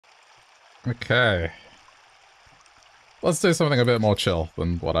Okay. Let's do something a bit more chill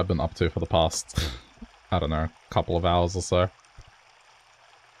than what I've been up to for the past, I don't know, couple of hours or so.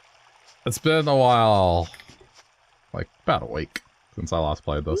 It's been a while, like about a week since I last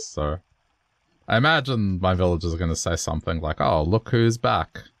played this, so I imagine my villagers are going to say something like, oh, look who's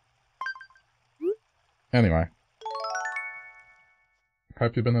back. Anyway.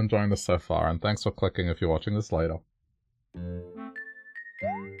 Hope you've been enjoying this so far, and thanks for clicking if you're watching this later.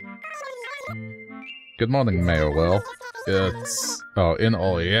 Good morning, Mayor Will. It's...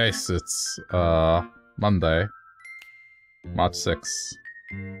 oh, yes, it's, Monday, March 6th.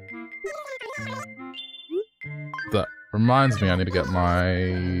 That reminds me I need to get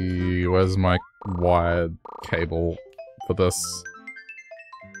my... where's my wired cable for this?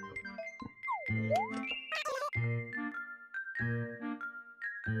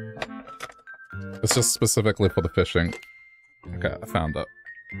 It's just specifically for the fishing. Okay, I found it.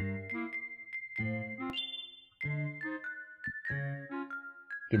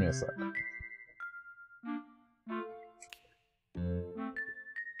 Give me a sec.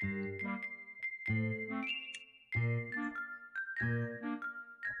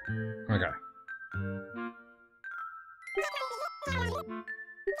 Okay.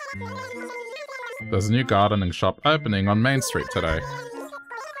 There's a new gardening shop opening on Main Street today.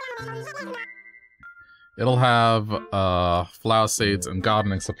 It'll have, flower seeds and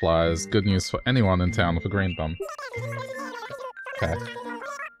gardening supplies. Good news for anyone in town with a green thumb. Okay.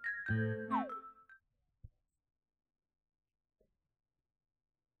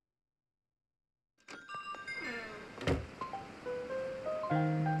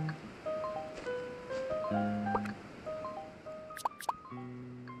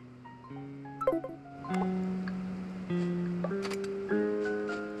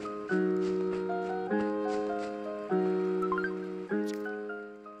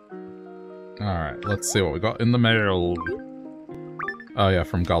 Alright, let's see what we got in the mail. Oh yeah,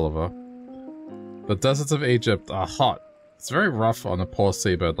 from Gulliver. The deserts of Egypt are hot. It's very rough on a poor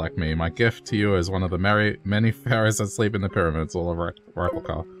seabird like me. My gift to you is one of the many pharaohs that sleep in the pyramids, all a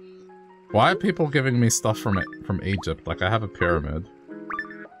replica. Why are people giving me stuff from Egypt? Like, I have a pyramid.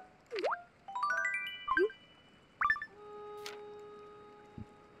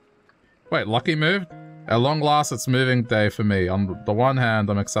 Wait, Lucky moved? At long last, it's moving day for me. On the one hand,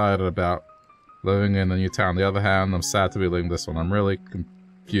 I'm excited about living in a new town. On the other hand, I'm sad to be leaving this one. I'm really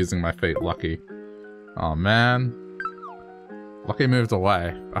confusing my fate, Lucky. Oh man. Lucky moved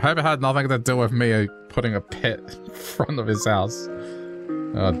away. I hope it had nothing to do with me putting a pit in front of his house.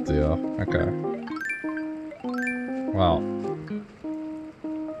 Oh dear. Okay. Well.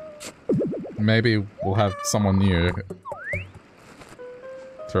 Maybe we'll have someone new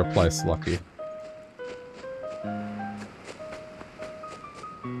to replace Lucky.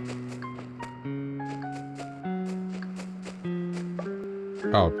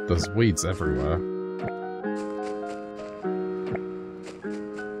 Oh, there's weeds everywhere.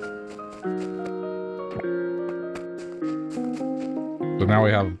 But now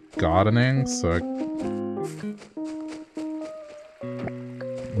we have gardening, so... I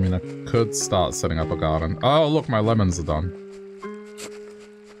mean, I could start setting up a garden. Oh, look, my lemons are done.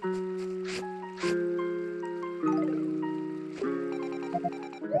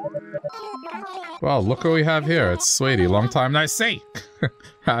 Well, look what we have here. It's Sweetie. Long time no see!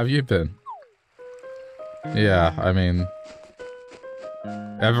 How have you been? Yeah, I mean...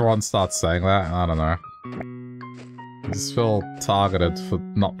 everyone starts saying that, I don't know. I just feel targeted for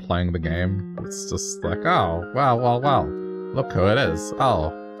not playing the game. It's just like, oh, wow, look who it is.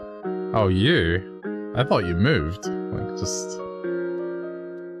 Oh. Oh, you? I thought you moved. Like, just...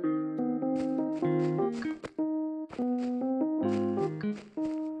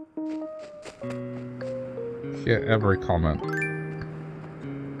 Hear every comment.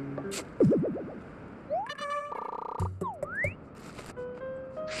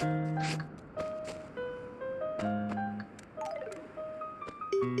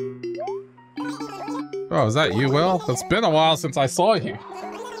 Oh, is that you, Will? It's been a while since I saw you.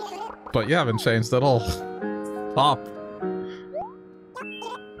 But you haven't changed at all. Stop.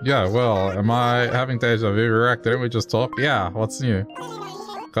 Yeah, Will, am I having deja vu, Rick? Didn't we just talk? Yeah, what's new?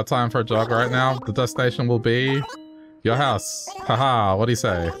 Got time for a jog right now? The destination will be... your house. Haha, what do you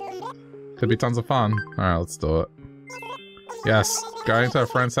say? Could be tons of fun. Alright, let's do it. Yes, going to a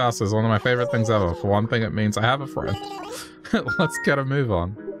friend's house is one of my favorite things ever. For one thing, it means I have a friend. Let's get a move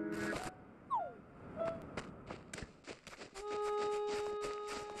on.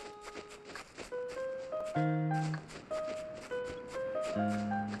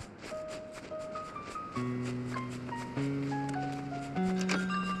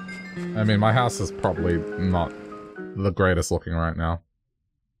 I mean, my house is probably not the greatest looking right now.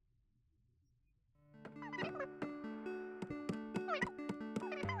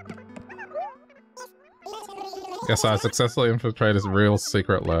 Guess I successfully infiltrated his real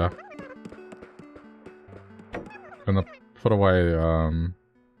secret lair. Gonna put away,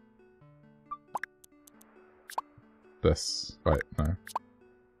 this. Wait, no.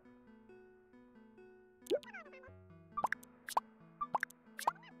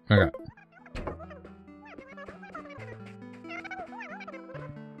 Okay.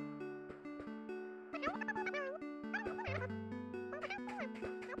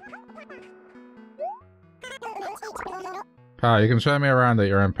 You can show me around at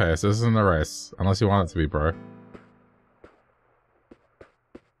your own pace. This isn't a race. Unless you want it to be, bro.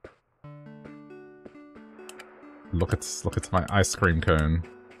 Look at my ice cream cone.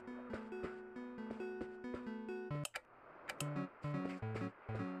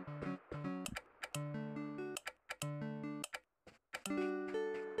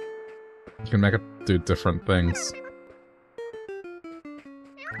 You can make it do different things.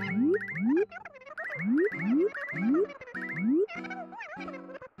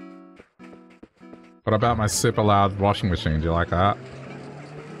 What about my super loud washing machine? Do you like that?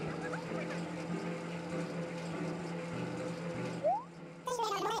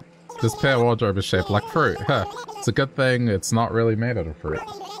 This pair wardrobe is shaped like fruit. Huh. It's a good thing it's not really made out of fruit.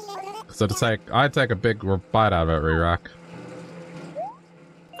 So I'd take a big bite out of it, Re-Rack.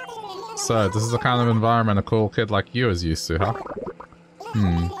 So, this is the kind of environment a cool kid like you is used to, huh?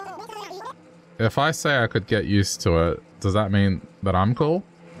 If I say I could get used to it, does that mean that I'm cool?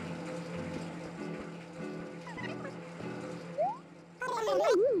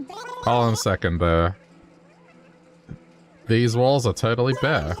 Hold on a second there. These walls are totally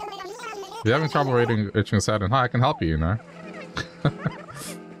bare. If you're having trouble reaching a certain height, I can help you, you know?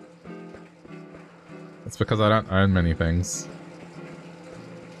 It's because I don't own many things.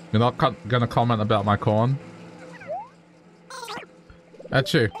 You're not gonna comment about my corn?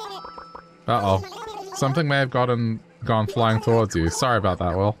 Achoo. Uh-oh. Something may have gone flying towards you. Sorry about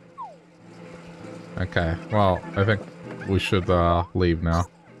that, Will. Okay, well, I think we should leave now.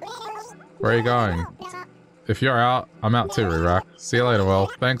 Where are you going? If you're out, I'm out too, Re-Rack. See you later, Will.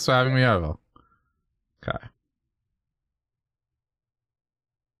 Thanks for having me over. Okay.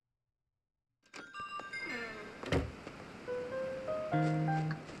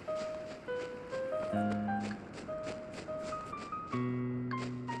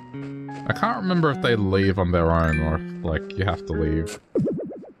 I can't remember if they leave on their own or if, like, you have to leave.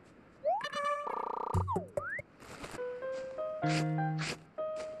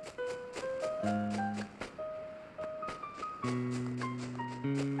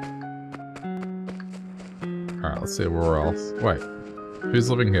 Alright, let's see where else. Wait, who's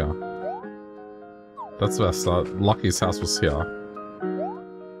living here? That's where Lucky's house was here.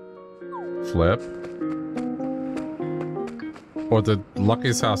 Flip. Or did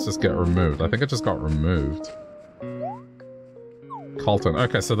Lucky's house just get removed? I think it just got removed. Colton.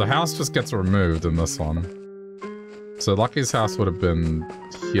 Okay, so the house just gets removed in this one. So Lucky's house would have been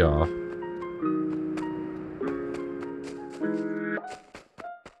here.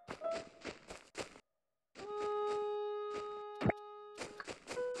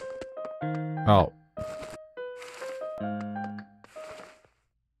 Oh.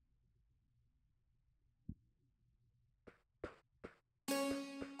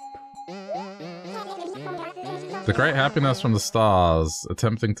 The great happiness from the stars,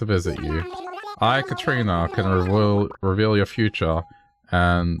 attempting to visit you. I, Katrina, can reveal your future,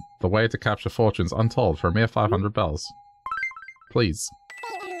 and the way to capture fortunes untold for a mere 500 bells. Please.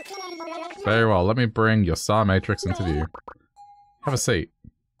 Very well, let me bring your star matrix into view. Have a seat.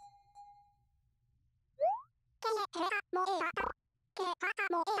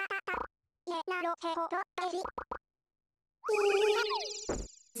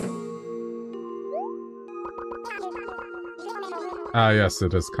 Ah yes,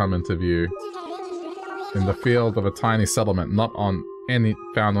 it has come into view. In the field of a tiny settlement, not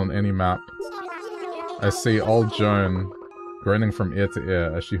found on any map. I see old Joan grinning from ear to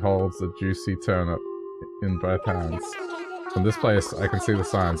ear as she holds a juicy turnip in both hands. From this place, I can see the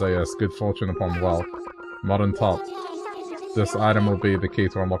signs. Oh yes, good fortune upon wealth. Modern top. This item will be the key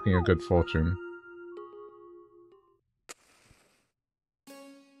to unlocking a good fortune.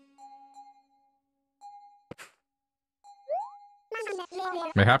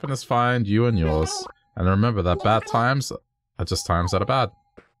 May happiness find you and yours. And remember that bad times are just times that are bad.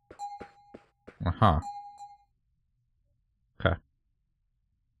 Uh-huh. Okay.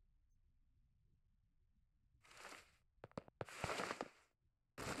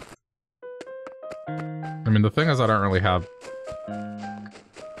 I mean, the thing is I don't really have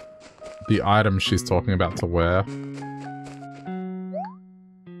the item she's talking about to wear.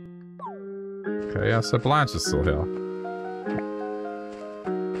 Okay, yeah, so Blanche is still here.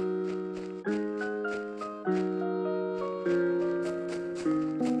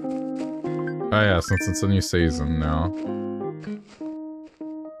 Oh yeah, since it's a new season now.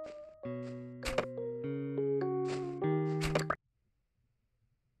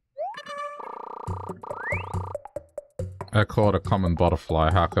 I caught a common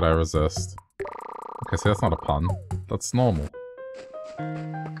butterfly, how could I resist? Okay, see, that's not a pun. That's normal.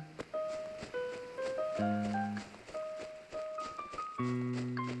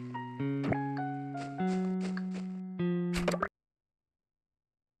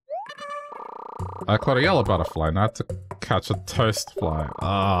 I caught a yellow butterfly, not to catch a toast fly.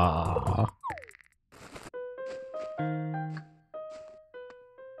 Ah.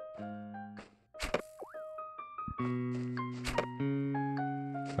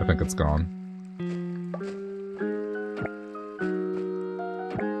 I think it's gone.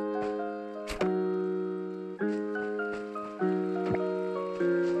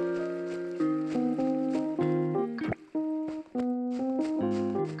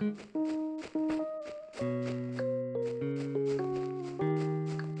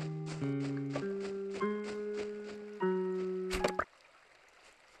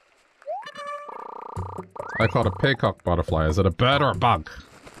 I caught a peacock butterfly. Is it a bird or a bug?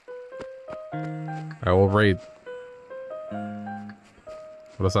 I will read.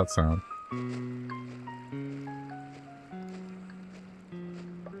 What does that sound?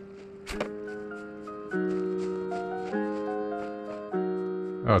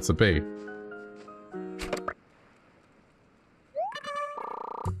 Oh, it's a bee.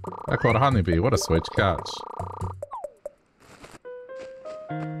 I caught a honeybee. What a switch catch.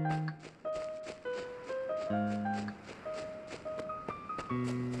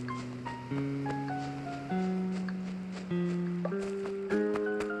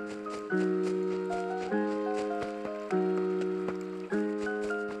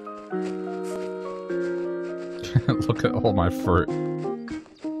 Look at all my fruit.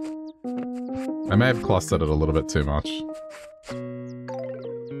 I may have clustered it a little bit too much.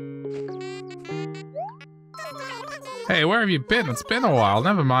 Hey, where have you been? It's been a while.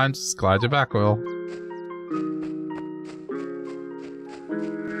 Never mind. Just glad you're back, Will.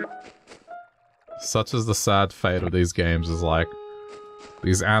 Such is the sad fate of these games, is like,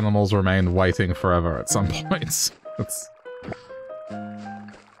 these animals remain waiting forever at some points. It's...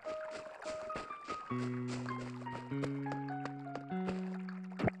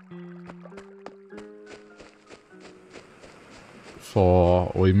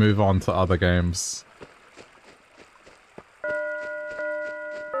 before we move on to other games.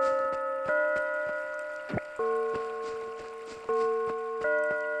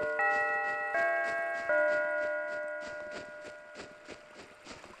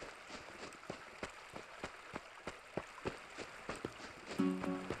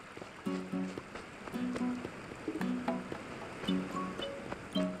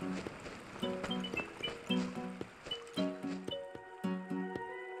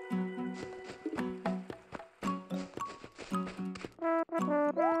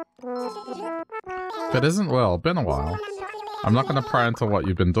 It isn't well, been a while. I'm not gonna pry into what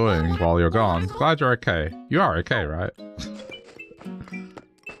you've been doing while you're gone. Glad you're okay. You are okay, right?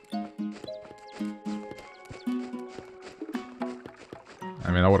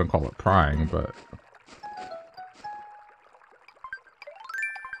 I mean, I wouldn't call it prying, but...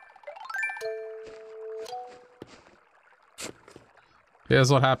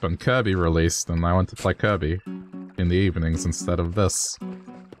 Here's what happened. Kirby released, and I went to play Kirby in the evenings instead of this.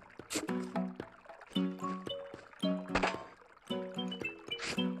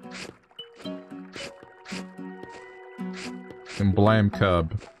 Can blame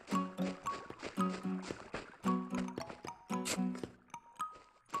Curb.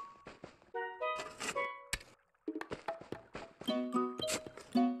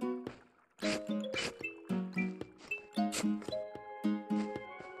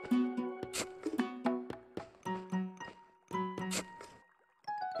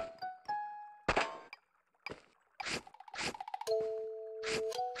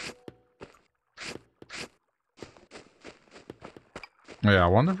 Yeah, I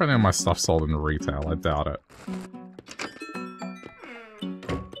wonder if any of my stuff's sold in retail. I doubt it.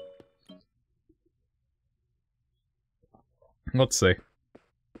 Let's see.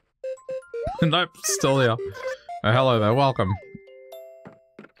 Nope, still here. Oh, hello there, welcome.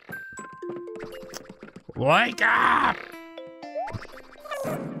 Wake up!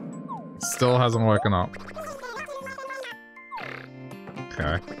 still hasn't woken up.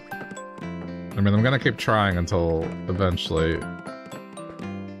 Okay. I mean, I'm gonna keep trying until eventually it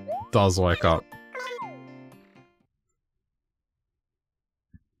does wake up.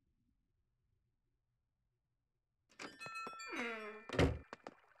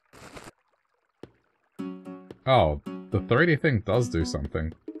 Oh, the 3D thing does do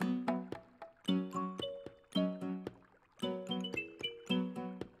something.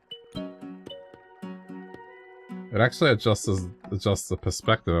 It actually adjusts the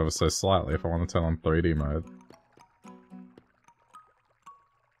perspective ever so slightly if I want to turn on 3D mode.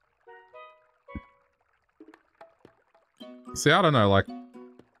 See, I don't know, like,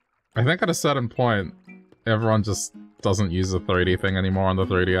 I think at a certain point, everyone just doesn't use the 3D thing anymore on the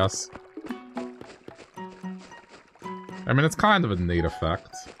 3DS. I mean, it's kind of a neat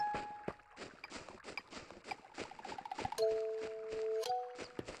effect.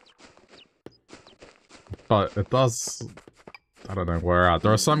 But it does... I don't know, wear out.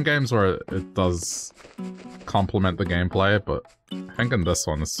 There are some games where it does complement the gameplay, but I think in this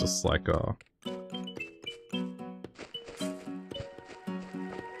one it's just like a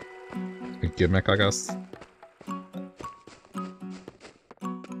gimmick, I guess.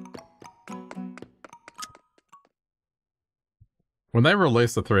 When they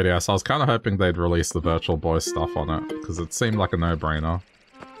released the 3DS, I was kind of hoping they'd release the Virtual Boy stuff on it, because it seemed like a no-brainer.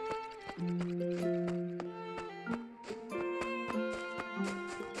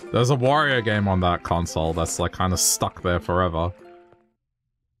 There's a Wario game on that console that's like kind of stuck there forever.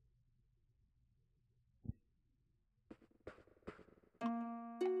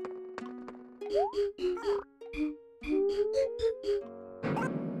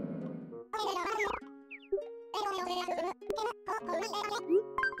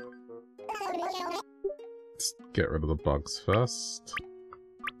 Let's get rid of the bugs first.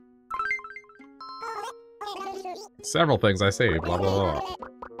 Several things I see, blah blah blah.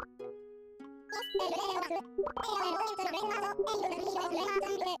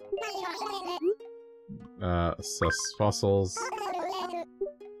 Assess fossils.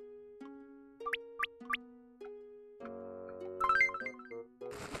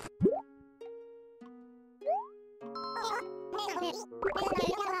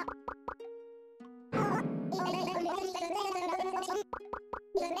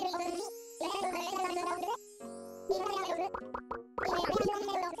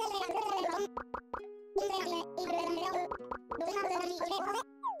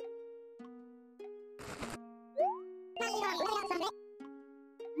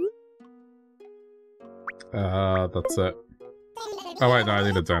 That's it. Oh wait, no, I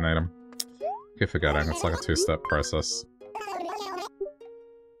need to donate them. Keep forgetting, it's like a two-step process.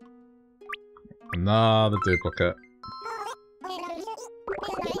 Another duplicate.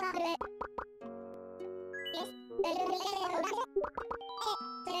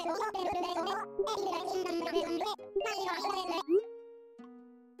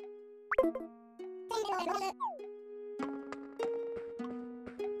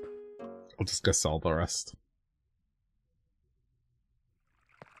 I'll just go sell the rest.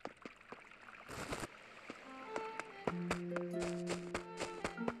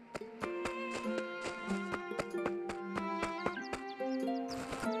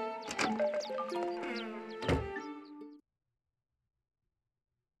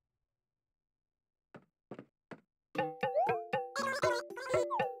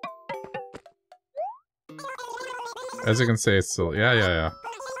 As you can see, it's still... Yeah.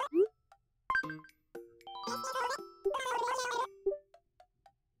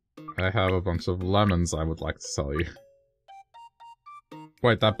 I have a bunch of lemons I would like to sell you.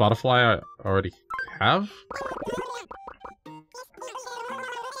 Wait, that butterfly I already have?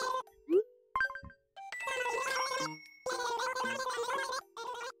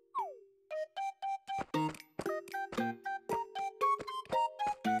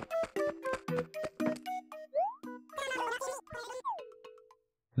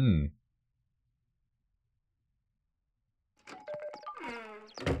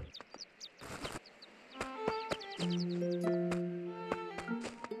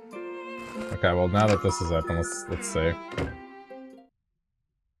 Okay, well now that this is open, let's see.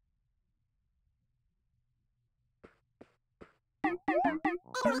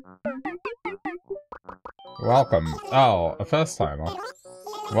 Welcome. Oh, a first timer.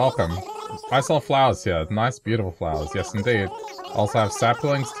 Welcome. I saw flowers here. Nice, beautiful flowers. Yes, indeed. Also have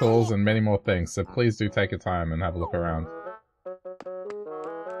saplings, tools, and many more things, so please do take your time and have a look around.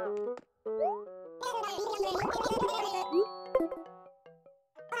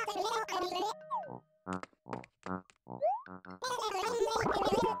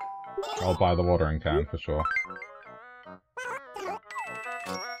 I'll buy the watering can for sure.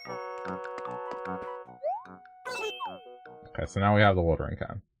 Okay, so now we have the watering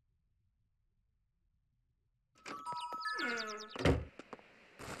can.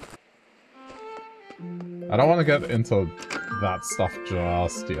 I don't want to get into that stuff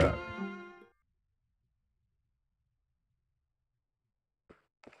just yet.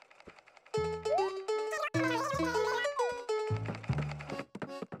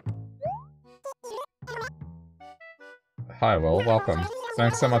 Hi, Will. Welcome.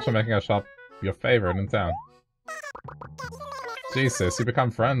 Thanks so much for making our shop your favorite in town. Jesus, you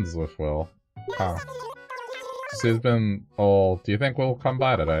become friends with Will. Huh. She's been all, do you think Will will come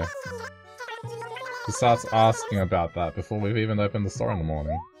by today? She starts asking about that before we've even opened the store in the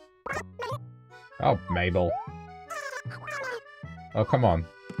morning. Oh, Mabel. Oh, come on.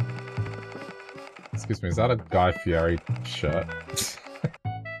 Excuse me, is that a Guy Fieri shirt?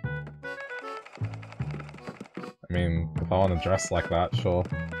 I mean, if I want to dress like that, sure.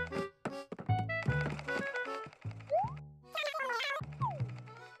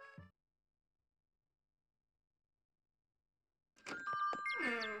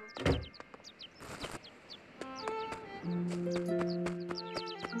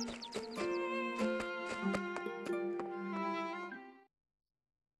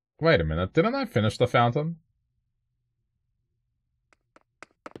 Wait a minute, didn't I finish the fountain?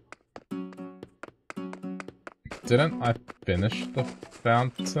 Didn't I finish the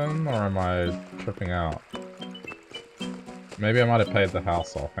fountain, or am I tripping out? Maybe I might have paid the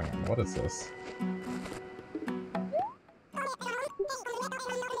house off. Hang on, what is this?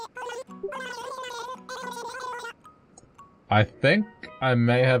 I think I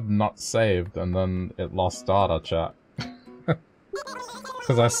may have not saved and then it lost data, chat.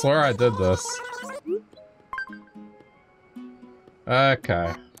 Because I swear I did this.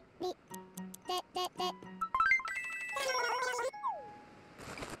 Okay.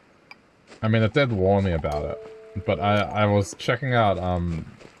 I mean, it did warn me about it. But I was checking out,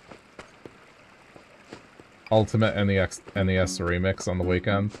 Ultimate NES Remix on the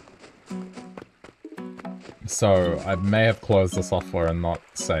weekend. So, I may have closed the software and not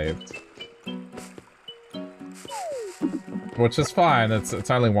saved. Which is fine, it's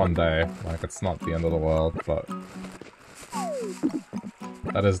only one day. Like, it's not the end of the world, but...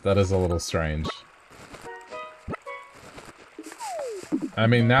 That is a little strange. I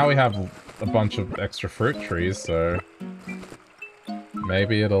mean, now we have a bunch of extra fruit trees, so...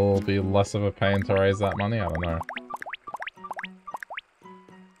 Maybe it'll be less of a pain to raise that money, I don't know.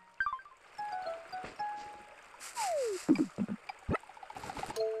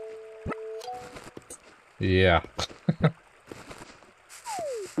 Yeah.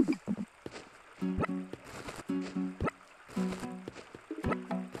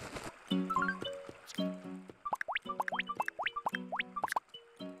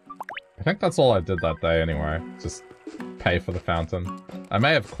 I think that's all I did that day anyway. Just pay for the fountain. I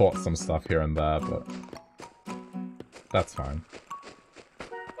may have caught some stuff here and there, but that's fine.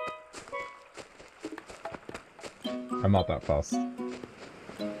 I'm not that fussed.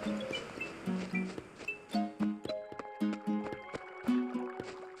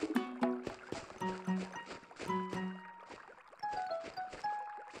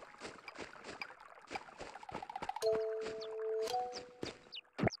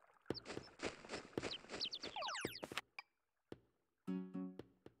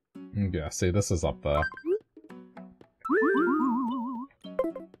 Yeah, see, this is up there.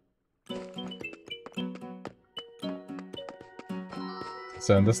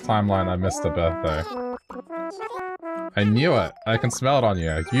 So in this timeline, I missed a birthday. I knew it! I can smell it on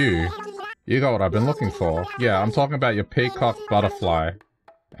you. You got what I've been looking for. Yeah, I'm talking about your peacock butterfly.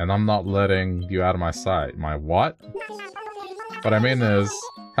 And I'm not letting you out of my sight. My what? What I mean is,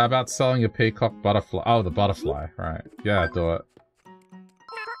 how about selling your peacock butterfly? Oh, the butterfly, right. Yeah, do it.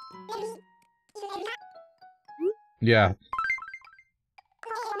 Yeah.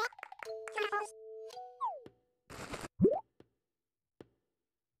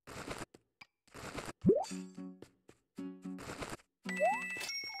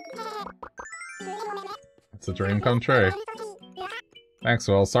 It's a dream come true. Thanks,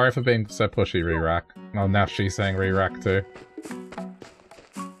 Will. Sorry for being so pushy, Re-Rack. Oh, now she's saying Re-Rack too.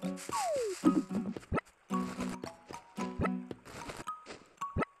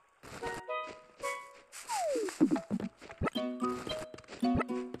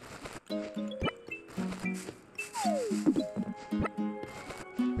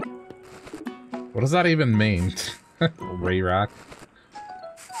 What does that even mean? Re-Rack?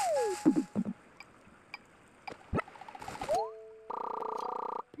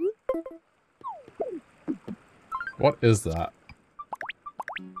 What is that?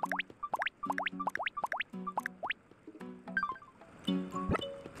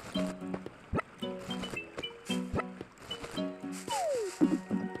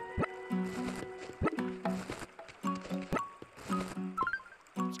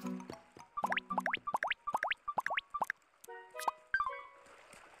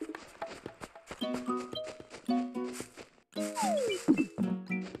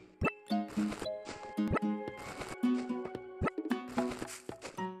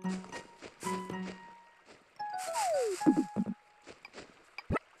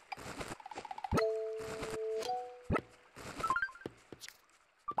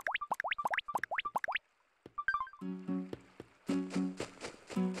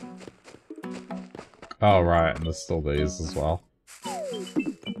 Oh, right, and there's still these as well.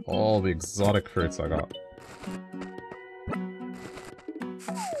 All the exotic fruits I got.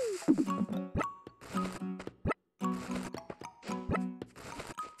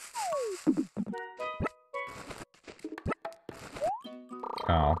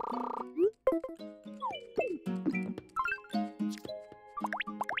 Oh.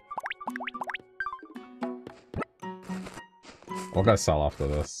 We'll go sell after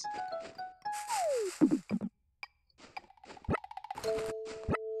this.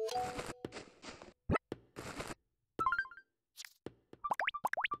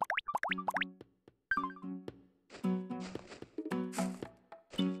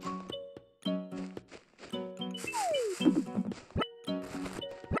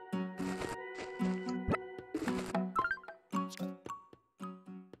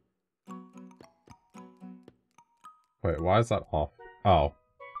 Wait, why is that off? Oh.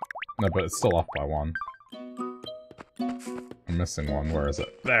 No, but it's still off by one. I'm missing one. Where is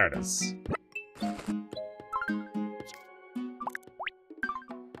it? There it is.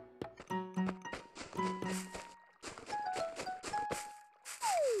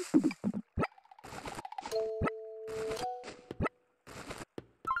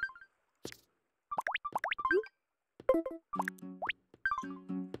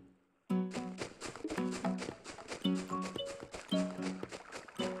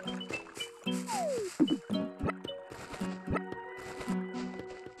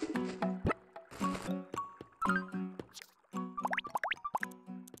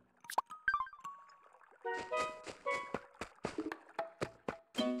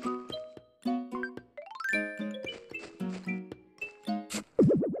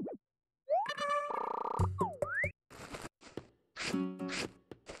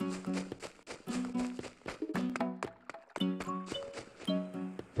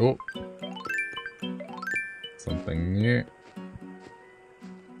 Oh. Something new.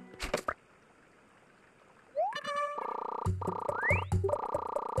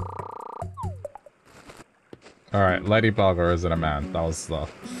 Alright, ladybug or is it a man? That was the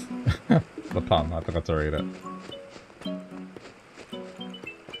the pun, I forgot to read it.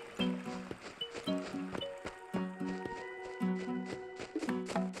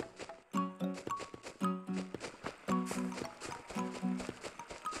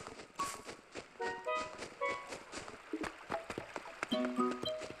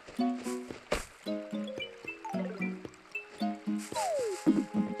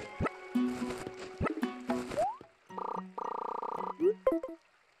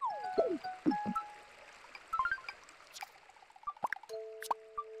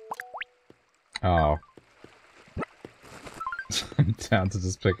 Oh. I'm down to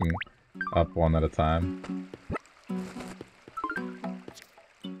just picking up one at a time.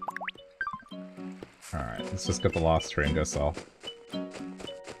 Alright, let's just get the last tree and go sell.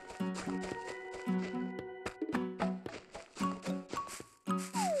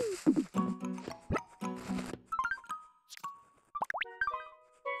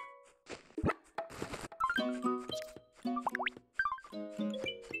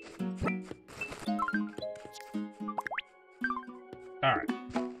 Alright.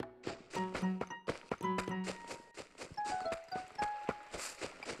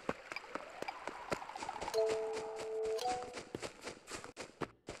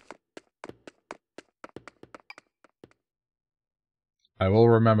 I will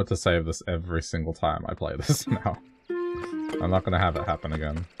remember to save this every single time I play this now. I'm not gonna have it happen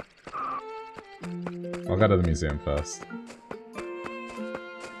again. I'll go to the museum first.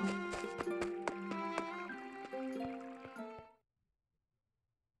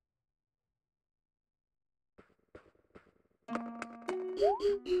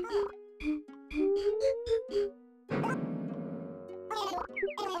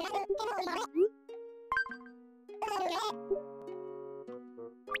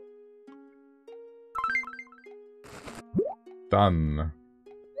 Done.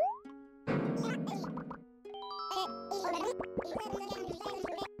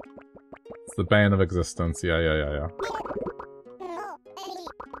 It's the bane of existence. Yeah.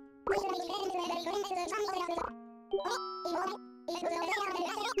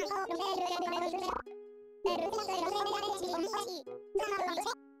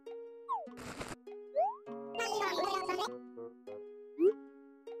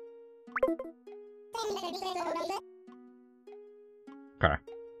 Okay.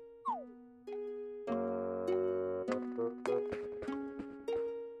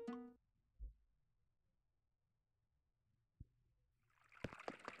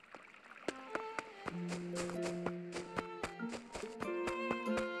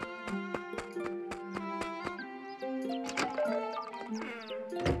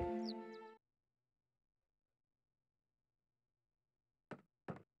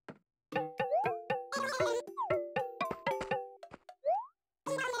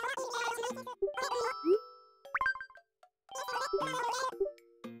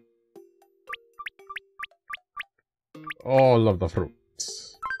 All of the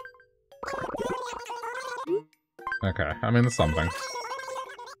fruits. Okay, I mean, it's something.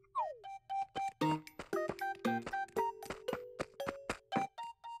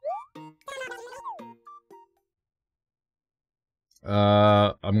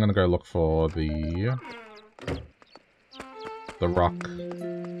 I'm gonna go look for the rock.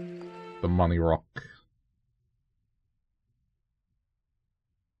 The money rock.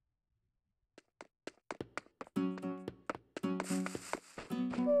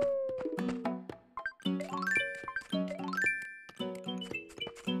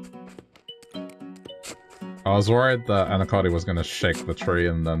 I was worried that Anacotti was gonna shake the tree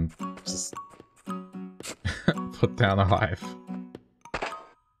and then just put down a hive.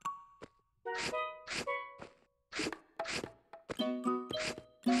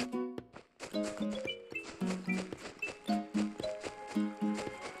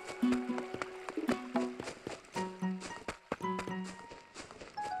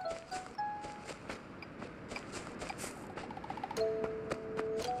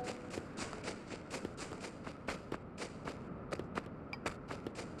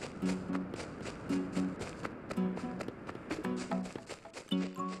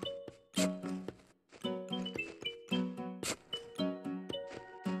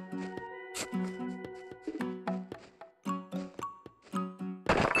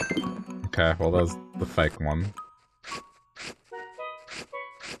 Okay, well there's the fake one.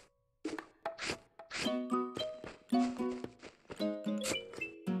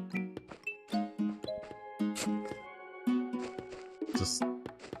 Just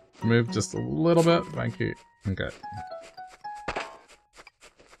move just a little bit, thank you. Okay.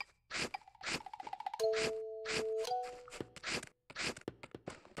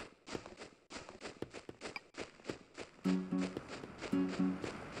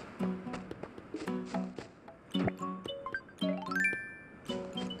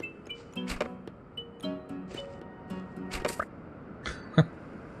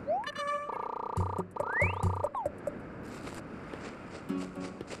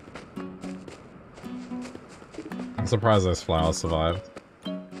 I'm surprised those flowers survived.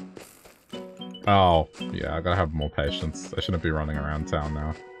 Oh, yeah, I gotta have more patience. I shouldn't be running around town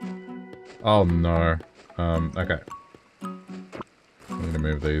now. Oh no. Okay. I'm gonna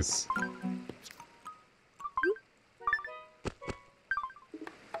move these.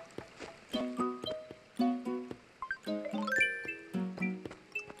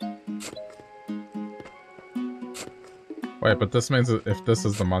 Wait, but this means that if this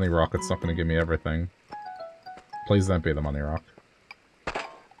is the money rock, it's not gonna give me everything. Please don't be the money rock.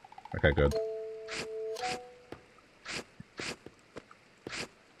 Okay, good.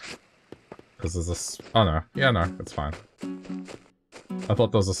 Because there's a... Oh no. Yeah, no, it's fine. I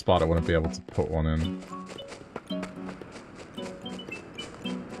thought there was a spot I wouldn't be able to put one in.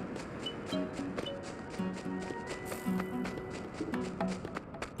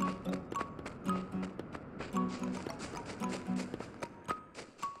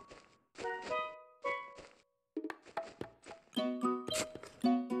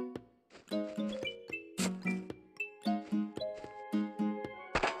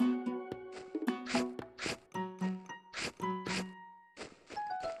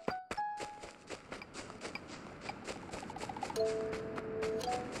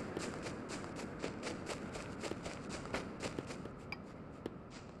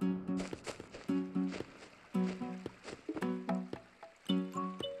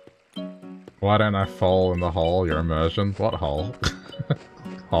 Why don't I fall in the hole? Your immersion? What hole?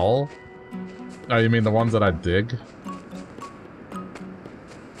 Hole? Oh, you mean the ones that I dig?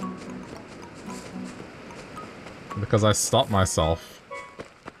 Because I stop myself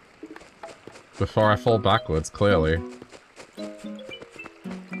before I fall backwards, clearly.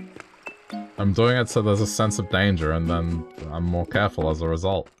 I'm doing it so there's a sense of danger, and then I'm more careful as a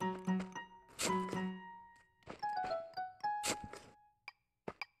result.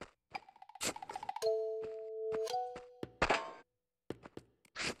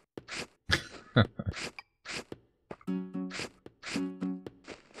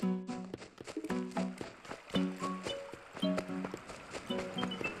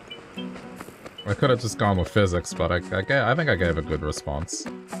 I could have just gone with physics, but I think I gave a good response.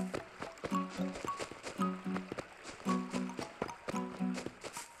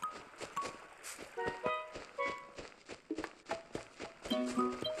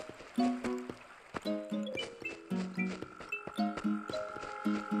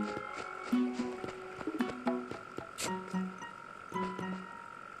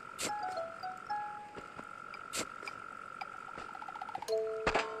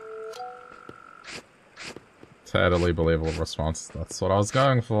 Totally believable response. That's what I was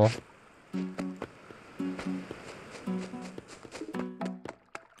going for.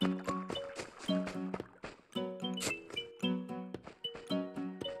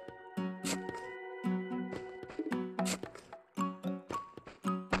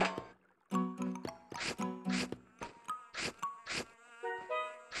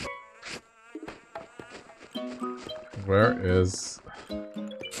 Where is...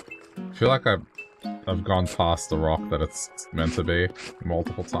 I feel like I've gone past the rock that it's meant to be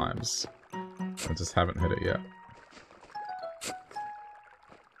multiple times. I just haven't hit it yet.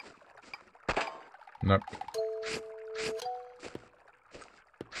 Nope.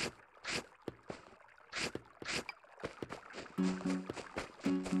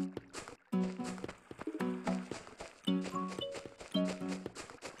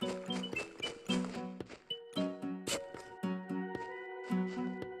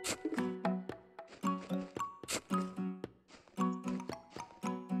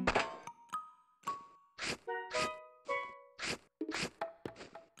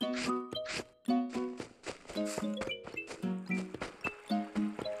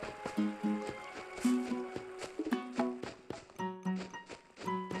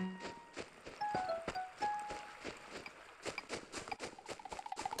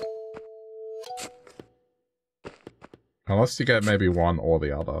 Unless you get maybe one or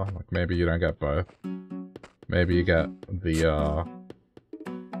the other. Like, maybe you don't get both. Maybe you get the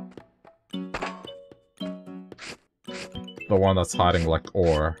one that's hiding, like,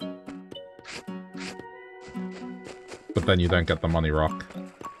 ore. But then you don't get the money rock.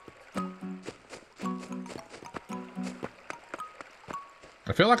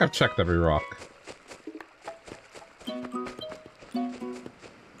 I feel like I've checked every rock.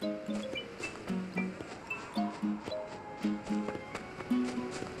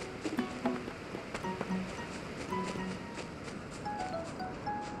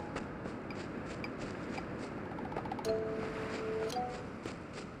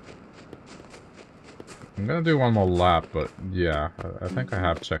 I'm gonna do one more lap, but yeah, I think I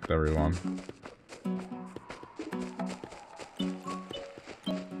have checked everyone.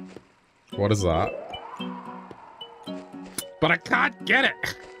 What is that? But I can't get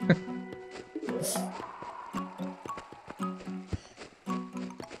it!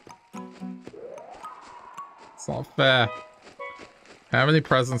 It's not fair. How many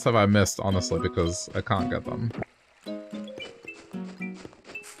presents have I missed, honestly, because I can't get them?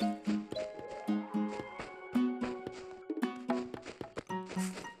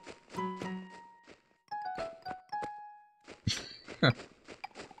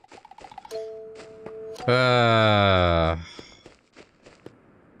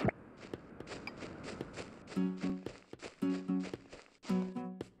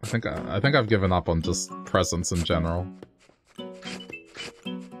 I think I've given up on just presents in general.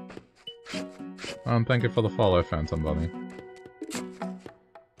 Thank you for the follow, Phantom Bunny.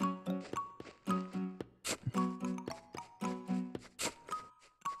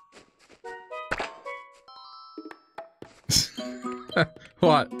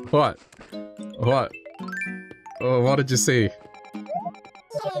 What? What? What? Oh, what did you see?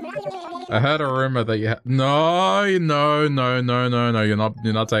 I heard a rumor that you had— No, no, no, no, no, no, you're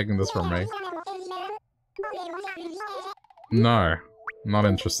not taking this from me. No, not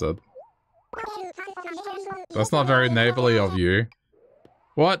interested. That's not very neighborly of you.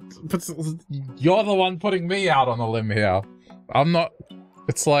 What? But you're the one putting me out on a limb here. I'm not—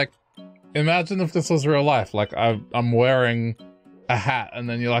 It's like, imagine if this was real life. Like, I'm wearing a hat, and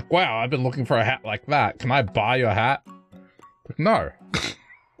then you're like, wow, I've been looking for a hat like that. Can I buy your hat? Like, no.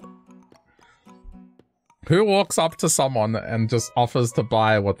 Who walks up to someone and just offers to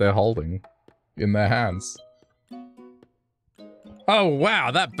buy what they're holding in their hands? Oh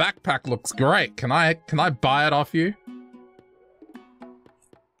wow, that backpack looks great. Can I buy it off you?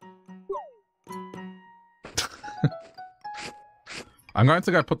 I'm going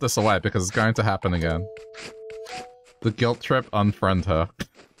to go put this away because it's going to happen again. The guilt trip, unfriend her.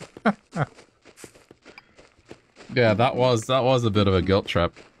 Yeah, that was a bit of a guilt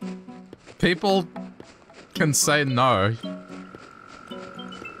trip. People can say no.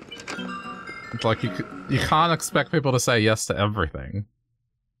 It's like you can't expect people to say yes to everything.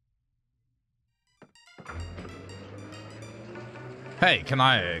 Hey, can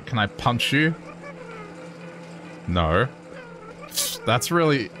I punch you? No. That's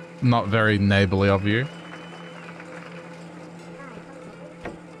really not very neighborly of you.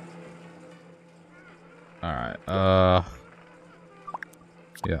 Alright,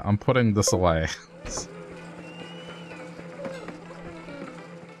 yeah, I'm putting this away.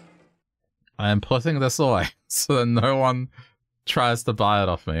 I am putting this away so that no one tries to buy it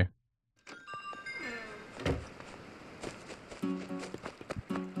off me.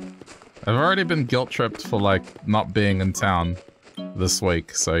 I've already been guilt-tripped for, like, not being in town this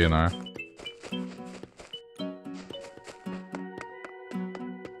week, so, you know.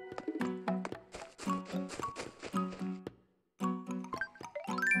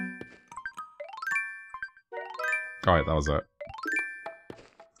 Oh, wait, that was it.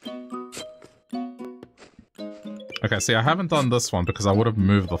 Okay, see, I haven't done this one because I would have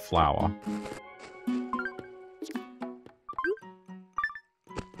moved the flower.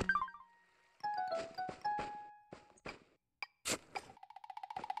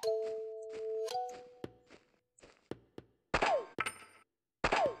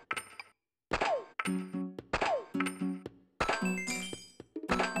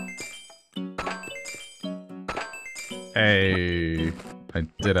 Hey, I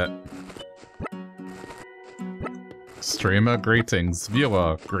did it. Streamer greetings,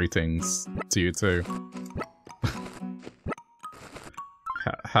 viewer greetings to you too.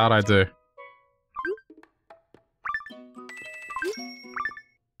 How'd I do?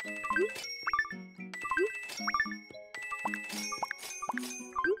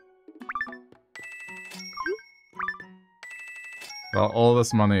 Well, all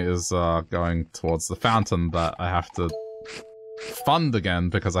this money is going towards the fountain that I have to fund again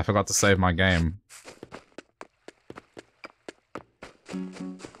because I forgot to save my game.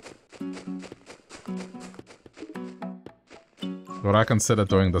 Would I consider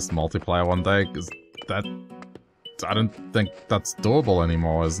doing this multiplayer one day? Because that... I don't think that's doable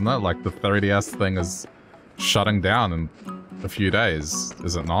anymore, isn't it? Like, the 3DS thing is shutting down in a few days,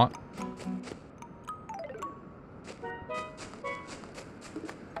 is it not?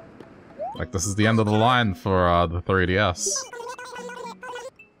 Like, this is the end of the line for the 3DS.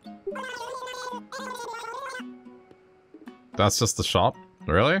 That's just the shop?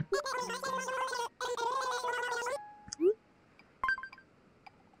 Really?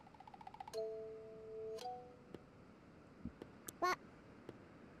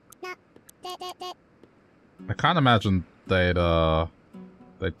 I can't imagine they'd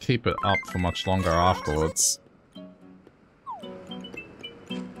keep it up for much longer afterwards.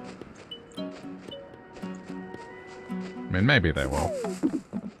 I mean, maybe they will.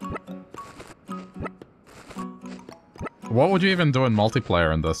 What would you even do in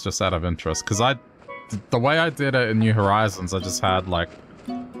multiplayer in this, just out of interest? Because the way I did it in New Horizons, I just had, like,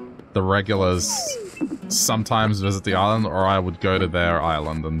 the regulars sometimes visit the island, or I would go to their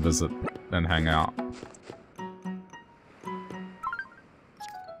island and visit and hang out.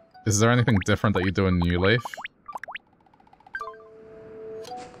 Is there anything different that you do in New Leaf?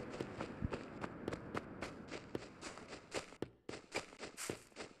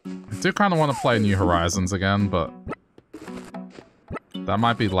 I do kind of want to play New Horizons again, but that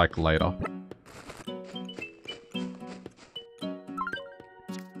might be, like, later.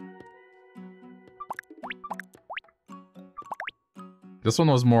 This one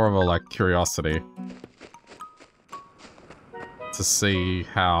was more of a, like, curiosity. To see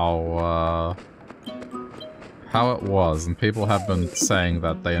how it was, and people have been saying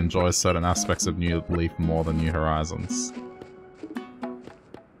that they enjoy certain aspects of New Leaf more than New Horizons.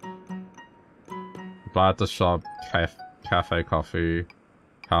 Buy at the shop, cafe coffee,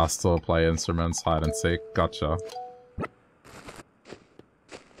 house tour, play instruments, hide and seek. Gotcha.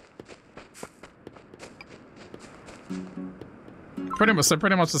 Pretty much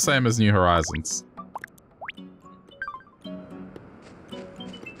the same as New Horizons.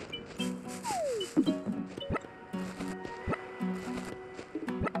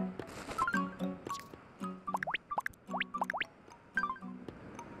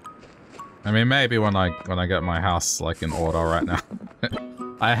 I mean, maybe when I get my house, like, in order right now.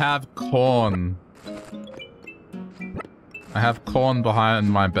 I have corn. I have corn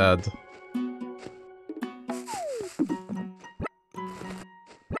behind my bed.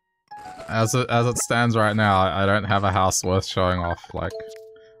 As it stands right now, I don't have a house worth showing off. Like,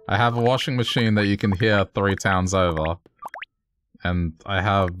 I have a washing machine that you can hear 3 towns over. And I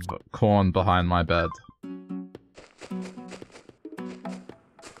have corn behind my bed.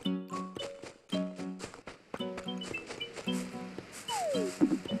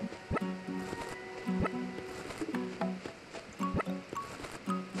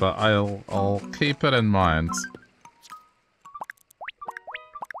 But I'll keep it in mind.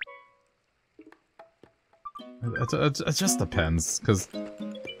 It just depends, because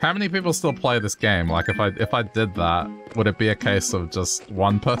how many people still play this game? Like, if I did that, would it be a case of just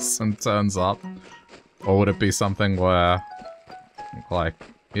one person turns up? Or would it be something where, like,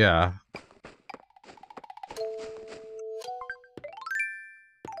 yeah.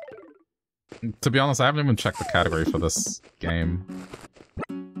 To be honest, I haven't even checked the category for this game.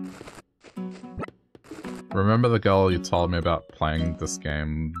 Remember the girl you told me about playing this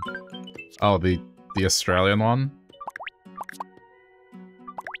game? Oh, the Australian one?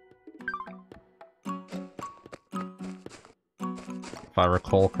 If I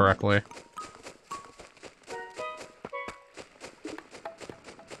recall correctly.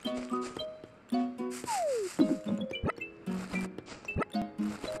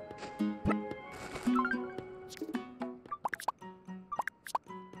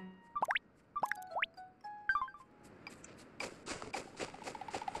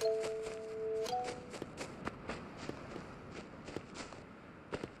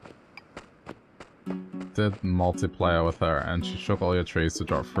 Did multiplayer with her, and she shook all your trees to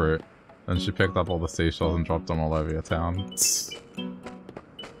drop fruit. Then she picked up all the seashells and dropped them all over your town.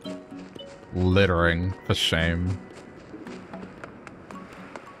 Littering, for shame.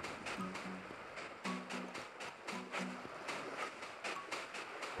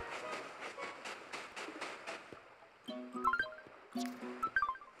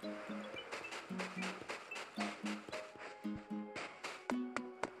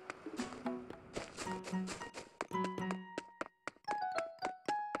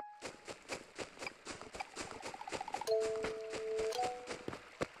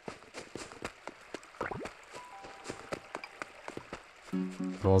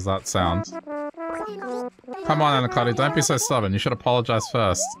 What was that sound? Come on, Anaconda, don't be so stubborn. You should apologize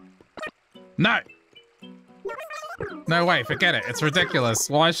first. No! No way, forget it. It's ridiculous.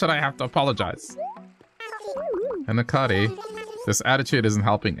 Why should I have to apologize? Anaconda, this attitude isn't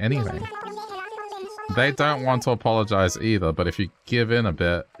helping anything. They don't want to apologize either, but if you give in a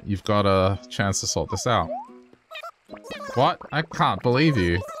bit, you've got a chance to sort this out. What? I can't believe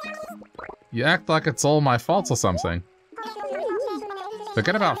you. You act like it's all my fault or something.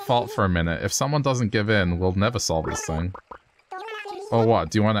 Forget about fault for a minute. If someone doesn't give in, we'll never solve this thing. Or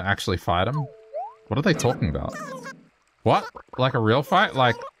what? Do you want to actually fight them? What are they talking about? What? Like a real fight?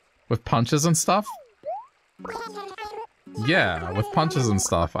 Like, with punches and stuff? Yeah, with punches and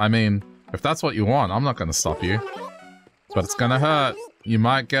stuff. I mean, if that's what you want, I'm not gonna stop you. But it's gonna hurt. You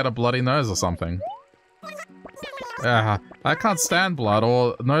might get a bloody nose or something. I can't stand blood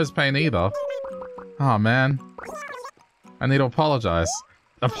or nose pain either. Oh man. I need to apologize.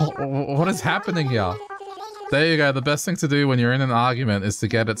 What is happening here? There you go, the best thing to do when you're in an argument is to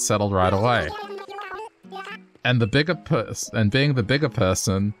get it settled right away. And being the bigger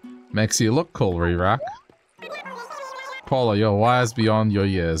person makes you look cool, Re-Rack. Paula, you're wise beyond your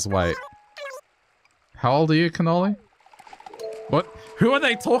years. Wait. How old are you, Cannoli? What? Who are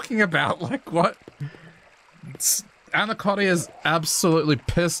they talking about? Like, what? Anaconda is absolutely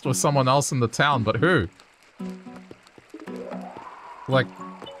pissed with someone else in the town, but who? Like,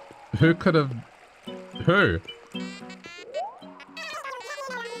 who could have... Who?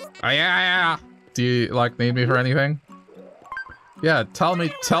 Oh, yeah. Do you, like, need me for anything? Yeah, tell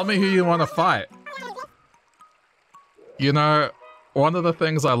me who you want to fight. You know, one of the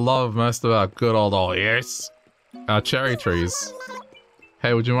things I love most about good old yes, are cherry trees.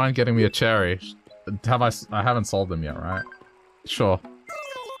 Hey, would you mind getting me a cherry? I haven't sold them yet, right? Sure.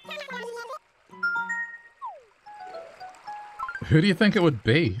 Who do you think it would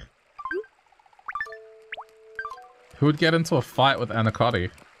be? Who would get into a fight with Anaconda?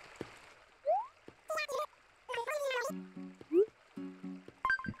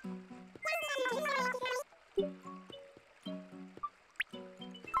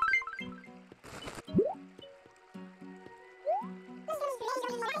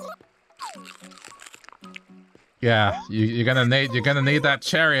 Yeah, you're gonna need that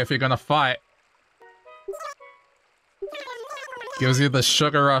cherry if you're gonna fight. Gives you the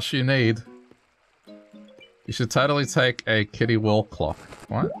sugar rush you need. You should totally take a kitty wall clock.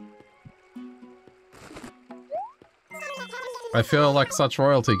 What? I feel like such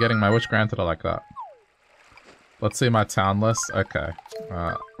royalty getting my wish granted like that. Let's see my town list. Okay.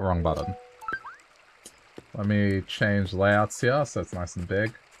 Wrong button. Let me change layouts here so it's nice and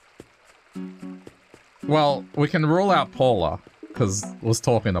big. Well, we can rule out Paula, because I was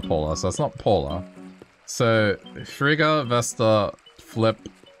talking to Paula, so it's not Paula. So, Frigga, Vesta, Flip,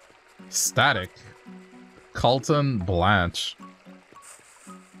 Static, Colton, Blanche.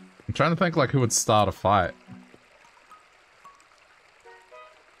 I'm trying to think like who would start a fight.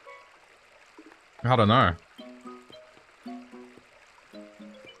 I don't know.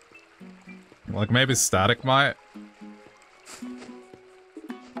 Like maybe Static might?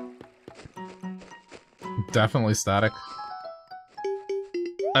 Definitely Static.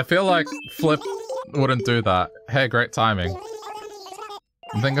 I feel like Flip wouldn't do that. Hey, great timing.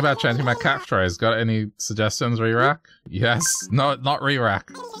 I'm thinking about changing my catchphrase. Got any suggestions, Re-Rack? Yes. No, not Re-Rack.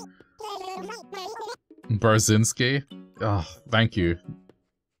 Brozinski? Oh, thank you.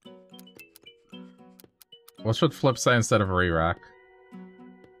 What should Flip say instead of Re-Rack?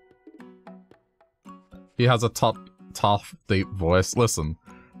 He has a tough, deep voice. Listen,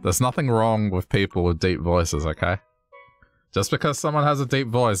 there's nothing wrong with people with deep voices, okay? Just because someone has a deep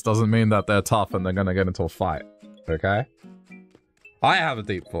voice doesn't mean that they're tough and they're gonna get into a fight, okay? I have a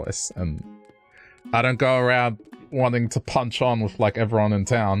deep voice, and I don't go around wanting to punch on with, like, everyone in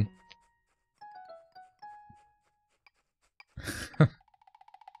town.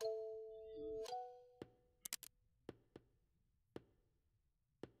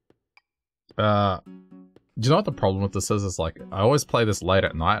 Do you know what the problem with this is? It's like, I always play this late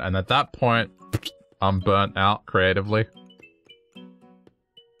at night, and at that point, I'm burnt out creatively.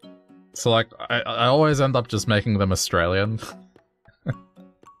 So, like, I always end up just making them Australian.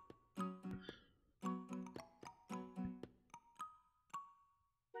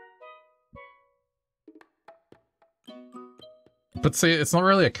 But see, it's not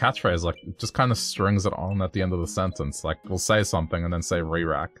really a catchphrase, like, it just kind of strings it on at the end of the sentence. Like, we'll say something and then say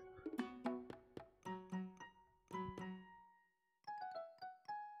re-rack.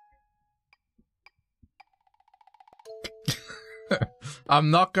 I'm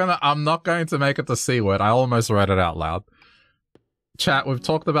not going to make it the C word. I almost read it out loud. Chat, we've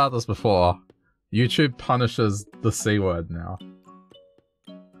talked about this before. YouTube punishes the C word now.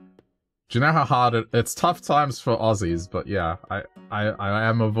 Do you know how hard it's tough times for Aussies, but yeah, I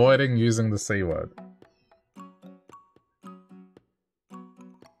am avoiding using the C word.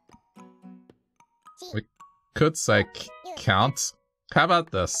 We could say count. How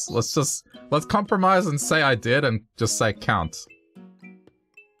about this? Let's compromise and say I did and just say count.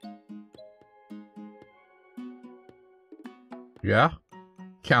 Yeah?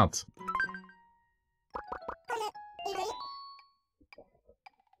 Count.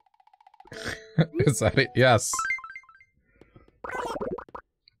 Is that it? Yes.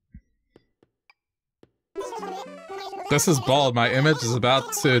 This is bold. My image is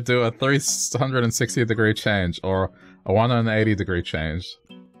about to do a 360-degree change, or a 180-degree change.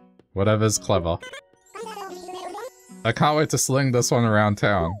 Whatever's clever. I can't wait to sling this one around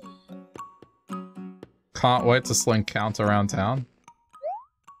town. Can't wait to sling count around town.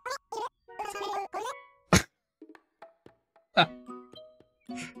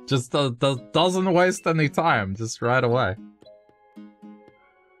 Just doesn't waste any time, just right away.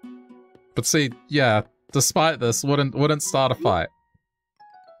 But see, yeah, despite this, wouldn't start a fight.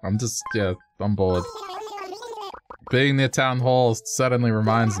 I'm just, yeah, I'm bored. Being near town hall suddenly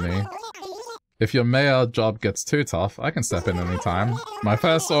reminds me, if your mayor job gets too tough, I can step in anytime. My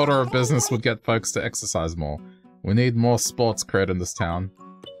first order of business would get folks to exercise more. We need more sports cred in this town.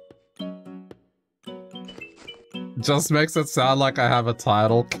 Just makes it sound like I have a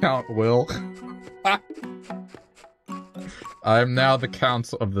title, Count Will. I am now the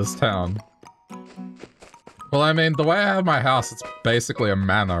count of this town. Well, I mean, the way I have my house, it's basically a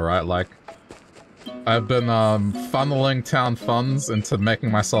manor, right? Like, I've been funneling town funds into making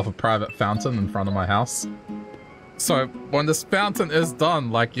myself a private fountain in front of my house. So, when this fountain is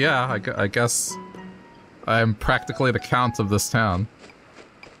done, like, yeah, I guess I am practically the count of this town.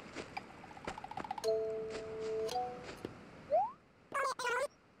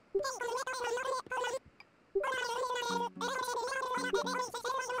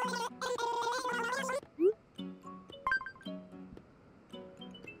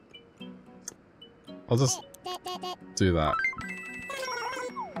 I'll just do that.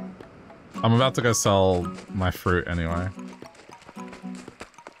 I'm about to go sell my fruit anyway.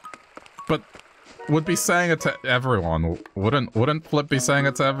 But would be saying it to everyone. Wouldn't Flip be saying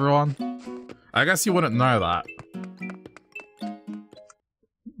it to everyone? I guess you wouldn't know that.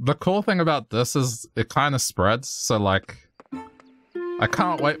 The cool thing about this is it kind of spreads, so like I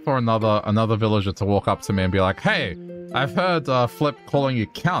can't wait for another villager to walk up to me and be like, "Hey, I've heard Flip calling you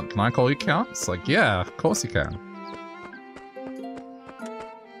Count. Can I call you Count?" It's like, yeah, of course you can.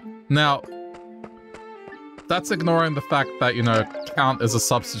 Now, that's ignoring the fact that, you know, Count is a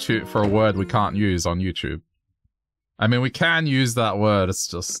substitute for a word we can't use on YouTube. I mean, we can use that word, it's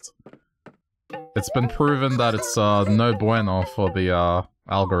just... It's been proven that it's no bueno for the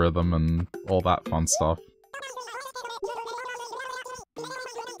algorithm and all that fun stuff.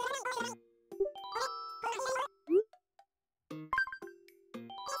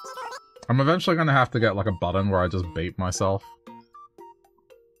 I'm eventually gonna have to get like a button where I just beep myself.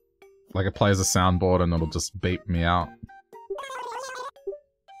 Like it plays a soundboard and it'll just beep me out.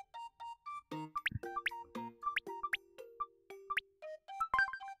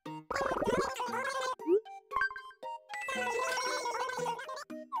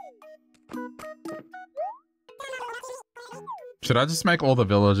 Should I just make all the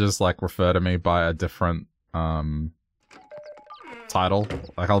villagers like refer to me by a different title?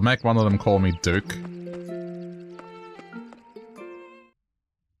 Like I'll make one of them call me Duke.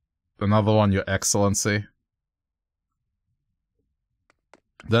 Another one, Your Excellency.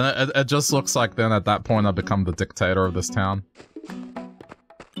 Then it just looks like then at that point I become the dictator of this town.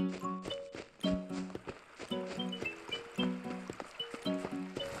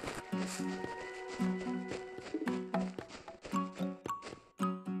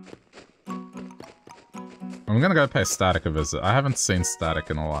 I'm gonna go pay Static a visit. I haven't seen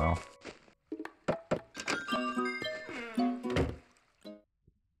Static in a while.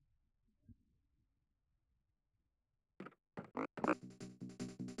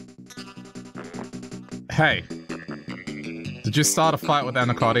 Hey, did you start a fight with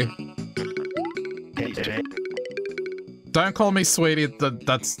Anacotti? Don't call me sweetie.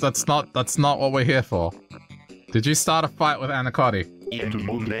 That's not what we're here for. Did you start a fight with Anacotti?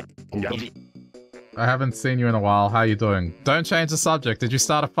 I haven't seen you in a while. How you doing? Don't change the subject. Did you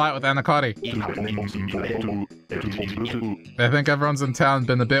start a fight with Anacotti? I think everyone's in town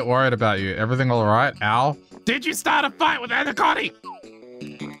been a bit worried about you. Everything alright, Al? Did you start a fight with Anacotti?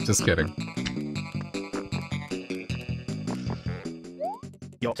 Just kidding.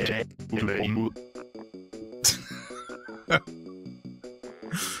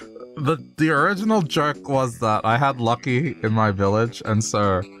 The original joke was that I had Lucky in my village, and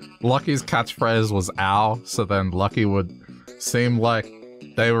so Lucky's catchphrase was ow, so then Lucky would seem like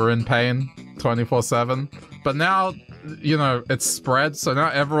they were in pain 24/7. But now, you know, it's spread, so now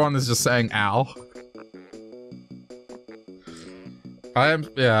everyone is just saying ow.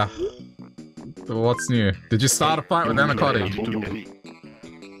 Yeah. What's new? Did you start a fight with Anacotti?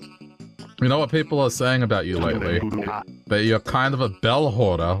 You know what people are saying about you lately? That you're kind of a bell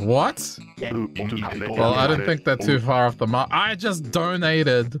hoarder. What? Well, I don't think they're too far off the mark. I just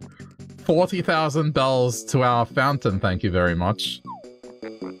donated 40,000 bells to our fountain, thank you very much.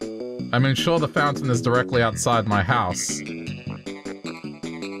 I mean, sure, the fountain is directly outside my house.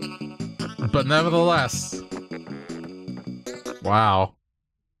 But nevertheless... Wow.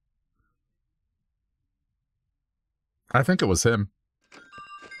 I think it was him.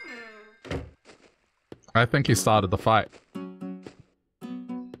 I think he started the fight.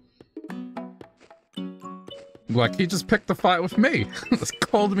 Like, he just picked the fight with me. Just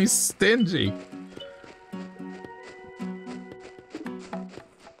called me stingy.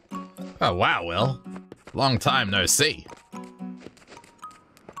 Oh, wow, Will. Long time no see.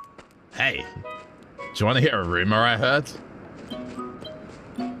 Hey, do you want to hear a rumor I heard?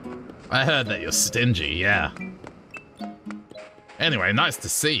 I heard that you're stingy, yeah. Anyway, nice to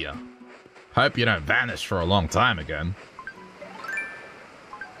see you. Hope you don't vanish for a long time again.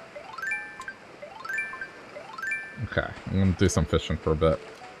 Okay, I'm gonna do some fishing for a bit.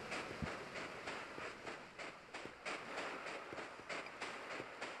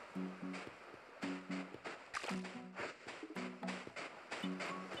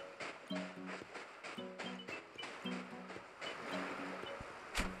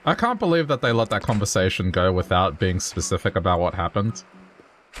 I can't believe that they let that conversation go without being specific about what happened.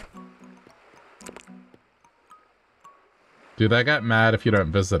 Do they get mad if you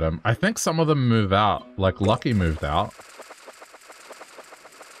don't visit them? I think some of them move out. Like, Lucky moved out.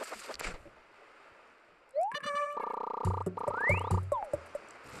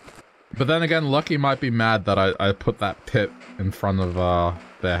 But then again, Lucky might be mad that I put that pit in front of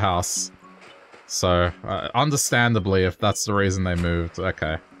their house. So, understandably, if that's the reason they moved,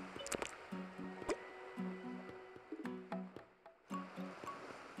 okay.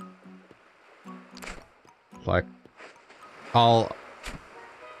 Like, I'll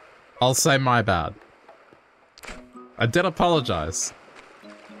say my bad. I did apologize.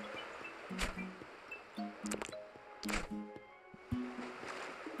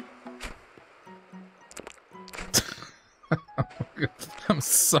 I'm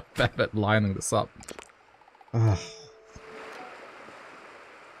so bad at lining this up.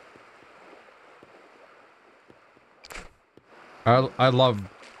 I love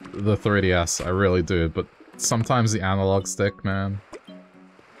the 3DS, I really do, but sometimes the analog stick, man.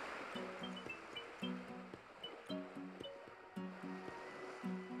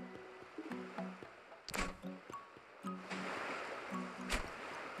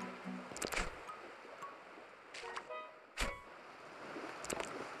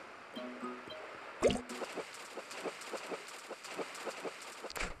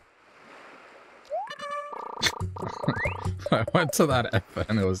 I went to that F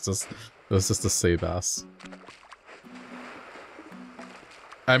and it was just a sea bass.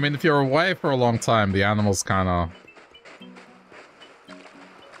 I mean, if you're away for a long time, the animals kinda...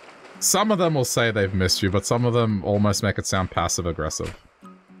 Some of them will say they've missed you, but some of them almost make it sound passive-aggressive.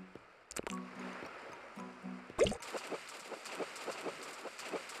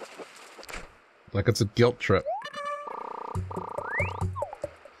 Like it's a guilt trip.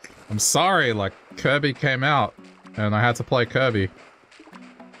 I'm sorry, like, Kirby came out, and I had to play Kirby.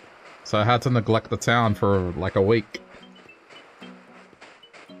 So I had to neglect the town for, like, a week.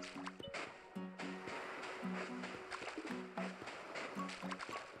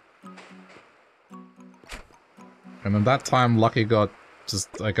 And in that time, Lucky got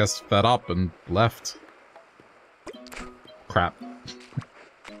just, I guess, fed up and left. Crap.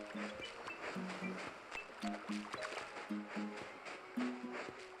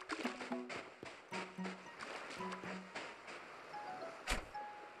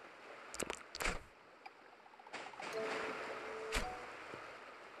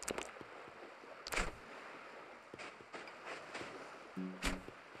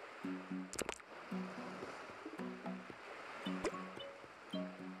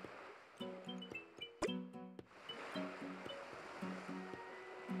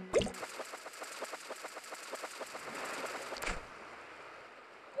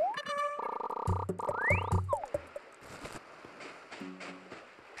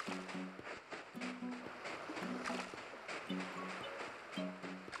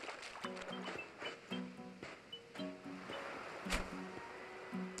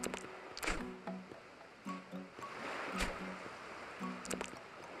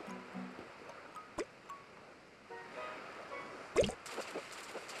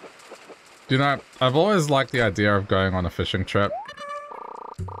 You know, I've always liked the idea of going on a fishing trip.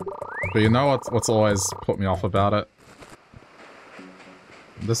 But you know what's always put me off about it?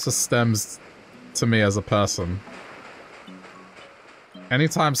 This just stems to me as a person.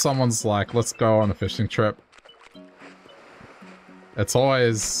 Anytime someone's like, let's go on a fishing trip, it's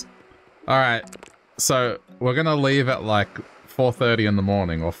always... Alright, so we're gonna leave at like 4:30 in the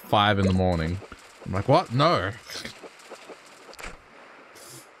morning or 5 in the morning. I'm like, what? No.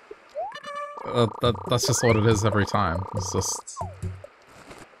 That's just what it is every time. It's just...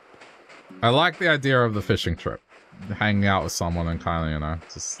 I like the idea of the fishing trip. Hanging out with someone and kind of, you know,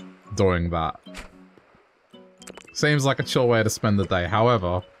 just doing that. Seems like a chill way to spend the day.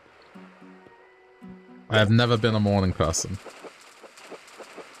 However, I have never been a morning person.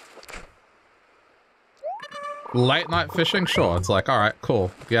 Late night fishing? Sure. It's like, alright,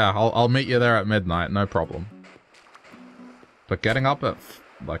 cool. Yeah, I'll meet you there at midnight, no problem. But getting up at,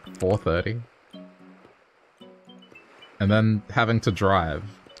 like, 4:30? And then having to drive.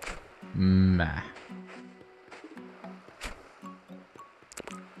 Meh.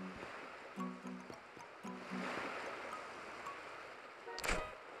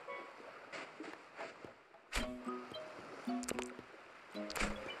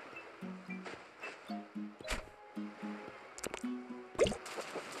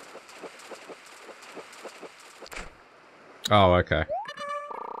 Oh, okay.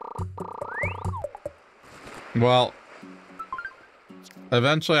 Well,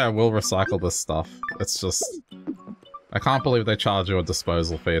 eventually I will recycle this stuff. It's just... I can't believe they charge you a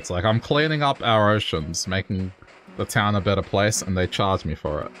disposal fee. It's like, I'm cleaning up our oceans, making the town a better place, and they charge me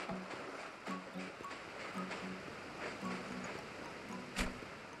for it.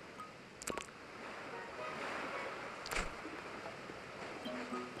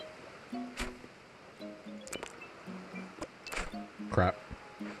 Crap.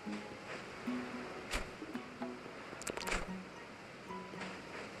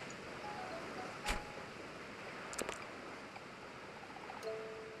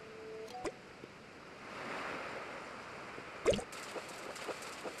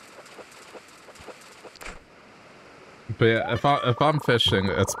 But yeah, if I'm fishing,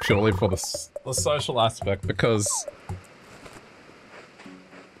 it's purely for the social aspect, because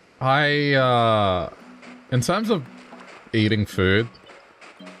in terms of eating food,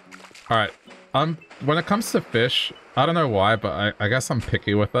 alright, when it comes to fish, I don't know why, but I guess I'm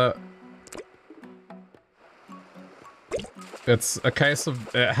picky with it. It's a case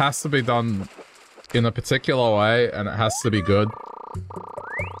of, it has to be done in a particular way, and it has to be good.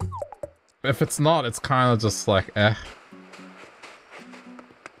 If it's not, it's kind of just like, eh.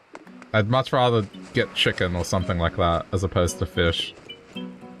 I'd much rather get chicken or something like that, as opposed to fish.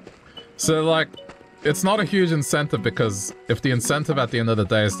 So, like, it's not a huge incentive, because if the incentive at the end of the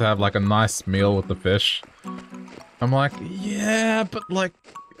day is to have, like, a nice meal with the fish, I'm like, yeah, but, like,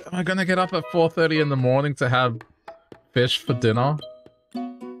 am I gonna get up at 4:30 in the morning to have fish for dinner?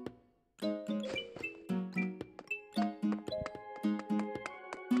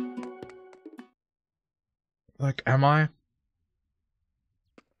 Like, am I?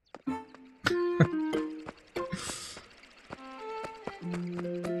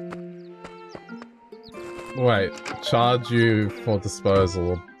 Wait, charge you for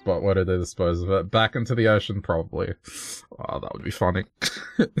disposal, but where do they dispose of it? Back into the ocean, probably. Oh, that would be funny.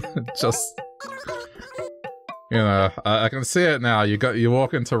 Just, you know, I can see it now. You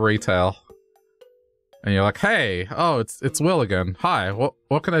walk into retail, and you're like, "Hey, oh, it's Will again. Hi,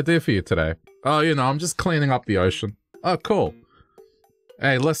 what can I do for you today?" "Oh, you know, I'm just cleaning up the ocean." "Oh, cool.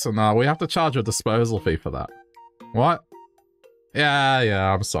 Hey, listen, we have to charge a disposal fee for that." "What?"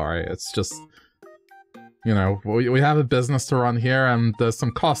 Yeah, I'm sorry. It's just, you know, we have a business to run here, and there's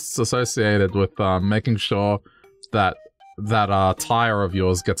some costs associated with making sure that that tire of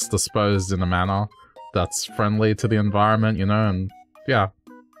yours gets disposed in a manner that's friendly to the environment, you know, and yeah,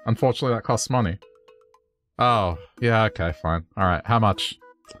 unfortunately that costs money. "Oh, yeah, okay, fine. Alright, how much?"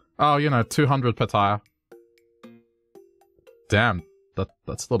 "Oh, you know, 200 per tire." Damn,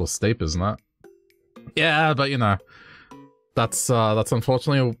 that's a little steep, isn't it? "Yeah, but you know, that's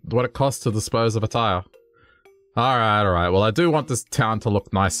unfortunately what it costs to dispose of a tire." Alright, well I do want this town to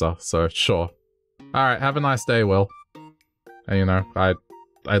look nicer, so sure. Alright, have a nice day, Will. And you know, I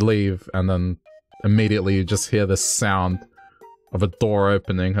leave, and then immediately you just hear this sound of a door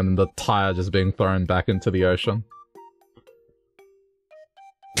opening and the tire just being thrown back into the ocean.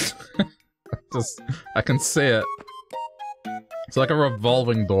 I can see it. It's like a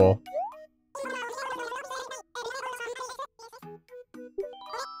revolving door.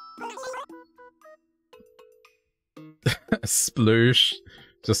 Sploosh.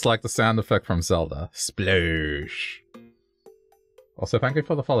 Just like the sound effect from Zelda. Sploosh. Also, thank you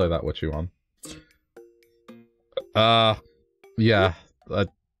for the follow, that witchy one. Yeah. I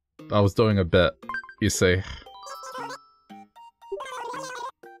was doing a bit, you see.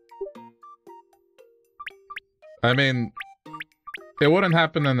 I mean, it wouldn't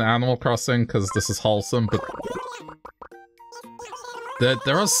happen in Animal Crossing because this is wholesome, but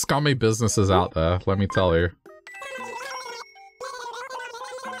there are scummy businesses out there, let me tell you.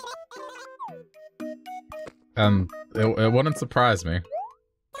 And it wouldn't surprise me.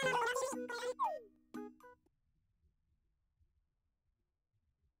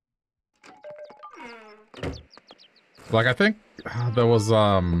 Like, I think there was,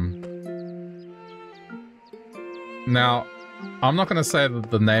 Now, I'm not gonna say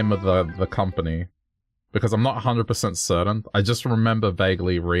the name of the company, because I'm not 100% certain. I just remember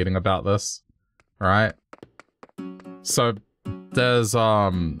vaguely reading about this, right? So, there's,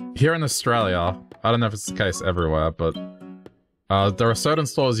 here in Australia, I don't know if it's the case everywhere, but there are certain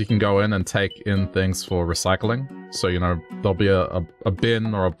stores you can go in and take in things for recycling. So, you know, there'll be a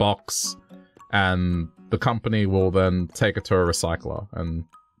bin or a box, and the company will then take it to a recycler and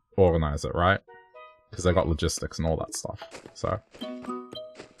organize it, right? Because they got logistics and all that stuff, so.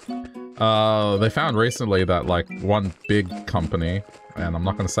 They found recently that, like, one big company, and I'm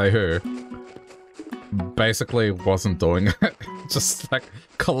not gonna say who, basically wasn't doing it. Just, like,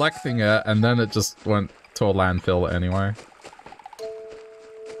 collecting it, and then it just went to a landfill anyway.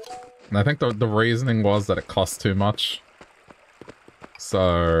 And I think the reasoning was that it cost too much.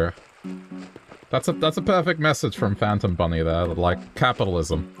 So... That's a perfect message from Phantom Bunny there, like,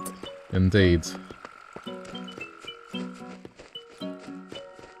 capitalism. Indeed.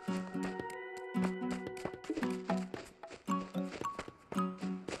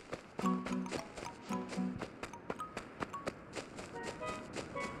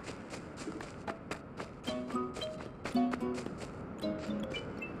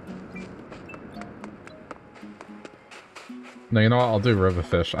 No, you know what? I'll do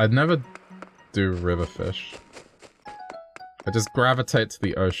riverfish. I'd never do riverfish. I just gravitate to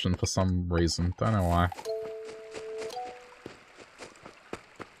the ocean for some reason. Don't know why.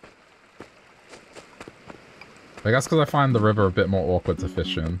 I guess because I find the river a bit more awkward to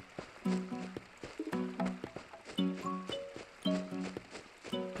fish in.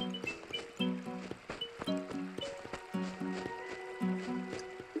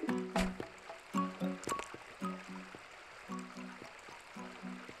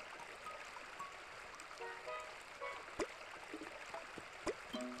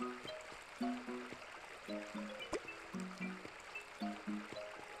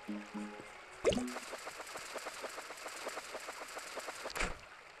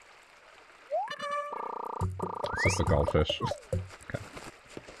 It's just a goldfish. Okay.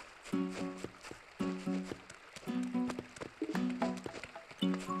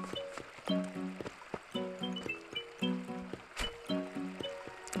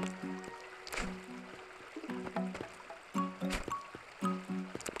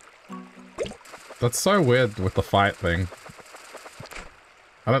 That's so weird with the fight thing.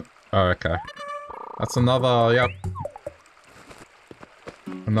 I don't... Oh, okay. That's another... Yep.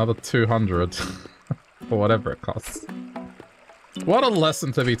 Another 200. For whatever it costs. What a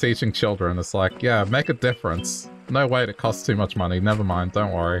lesson to be teaching children. It's like, yeah, make a difference. No, wait, it costs too much money. Never mind,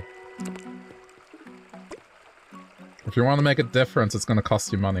 don't worry. If you want to make a difference, it's going to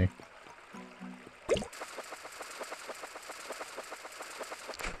cost you money.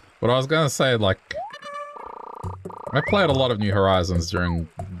 What I was going to say, like... I played a lot of New Horizons during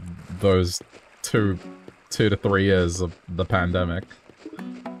those two to 3 years of the pandemic.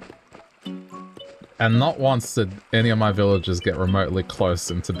 And not once did any of my villagers get remotely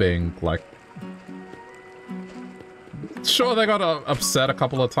close into being, like... Sure, they got upset a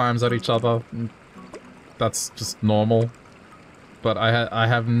couple of times at each other. That's just normal. But I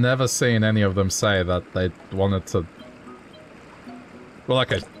have never seen any of them say that they wanted to... Well,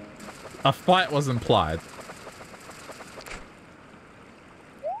 like a fight was implied.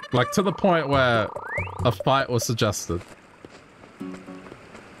 Like, to the point where a fight was suggested.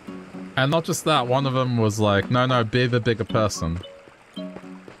 And not just that, one of them was like, no, be the bigger person.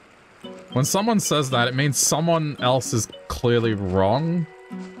 When someone says that, it means someone else is clearly wrong.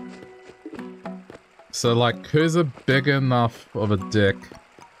 So, like, who's a big enough of a dick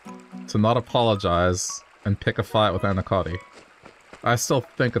to not apologize and pick a fight with Anacotti? I still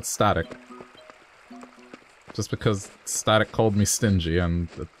think it's Static. Just because Static called me stingy, and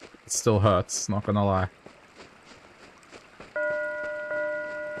it still hurts, not gonna lie.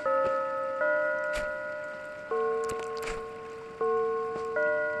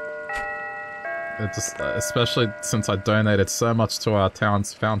 It just, especially since I donated so much to our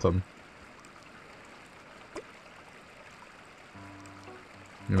town's fountain.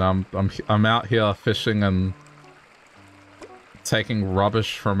 You know, I'm out here fishing and taking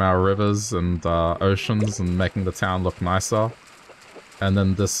rubbish from our rivers and oceans and making the town look nicer. And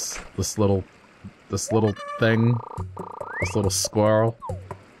then this little thing, this little squirrel,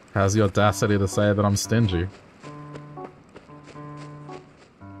 has the audacity to say that I'm stingy.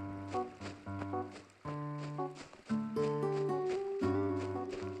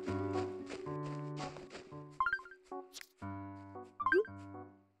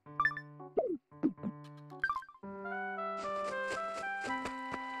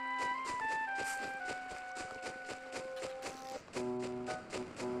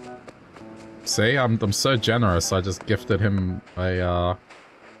 See, I'm so generous. I just gifted him a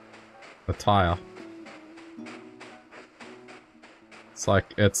tire. It's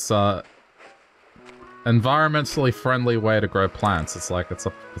like it's environmentally friendly way to grow plants. It's like it's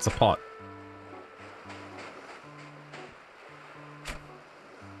a pot.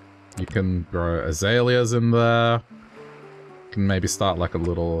 You can grow azaleas in there. You can maybe start like a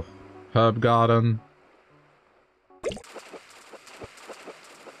little herb garden.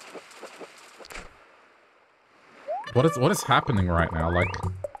 What is happening right now? Like,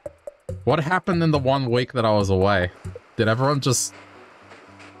 what happened in the 1 week that I was away? Did everyone just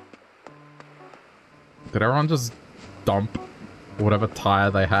dump whatever tire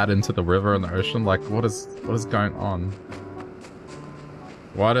they had into the river and the ocean? Like, what is going on?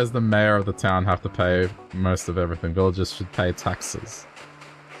 Why does the mayor of the town have to pay most of everything? Villagers should pay taxes.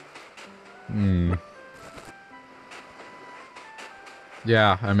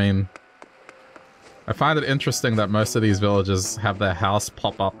 Yeah, I mean, I find it interesting that most of these villages have their house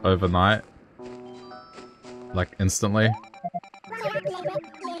pop up overnight. Like, instantly.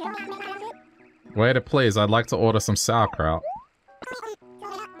 Waiter, please, I'd like to order some sauerkraut.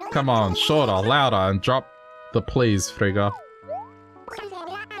 Come on, shorter, louder, and drop the please, Frigga.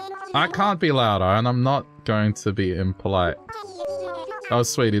 I can't be louder, and I'm not going to be impolite. Oh,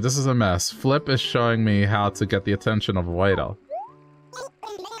 sweetie, this is a mess. Flip is showing me how to get the attention of a waiter.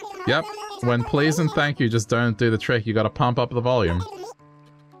 Yep, When please and thank you just don't do the trick, you gotta pump up the volume.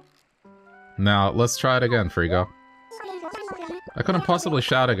 Now, let's try it again, Frigo. I couldn't possibly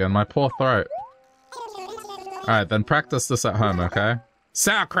shout again, my poor throat. Alright, then practice this at home, okay?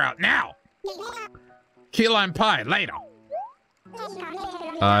 Sauerkraut, now! Key lime pie, later!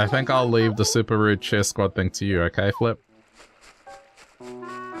 I think I'll leave the super rude cheer squad thing to you, okay, Flip?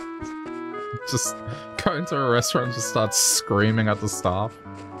 Just go into a restaurant and just start screaming at the staff.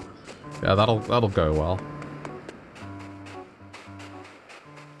 Yeah, that'll go well.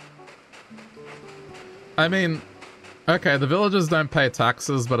 I mean, okay, the villagers don't pay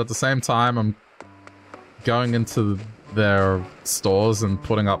taxes, but at the same time, I'm going into their stores and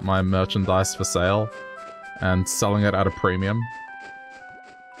putting up my merchandise for sale and selling it at a premium.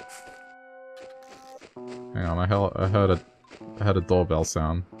 Hang on, I heard a doorbell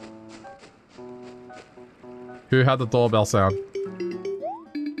sound. Who had the doorbell sound?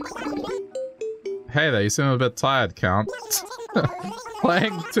 Hey there, you seem a bit tired, Count.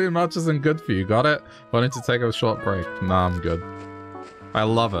 Playing too much isn't good for you, got it? Why don't you take a short break? Nah, I'm good. I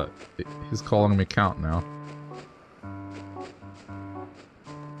love it. He's calling me Count now.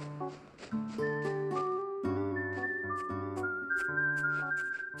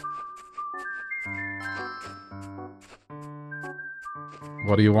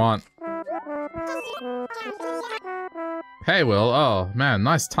 What do you want? Hey, Will. Oh, man,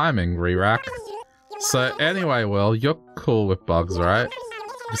 nice timing, Re-Rack. So, anyway, Will, you're cool with bugs, right?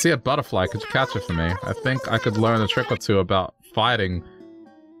 If you see a butterfly, could you catch it for me? I think I could learn a trick or two about fighting.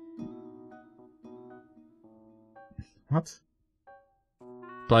 What?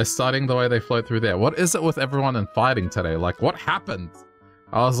 By studying the way they float through there. What is it with everyone in fighting today? Like, what happened?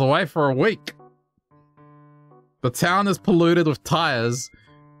 I was away for a week. The town is polluted with tires,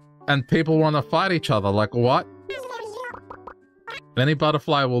 and people want to fight each other. Like, what? Any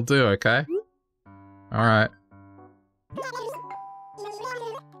butterfly will do, okay? Alright.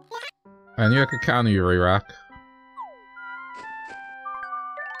 I knew I could counter you, Re-Rack.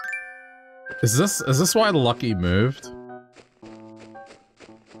 Is this why Lucky moved?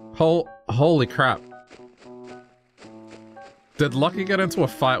 Holy crap. Did Lucky get into a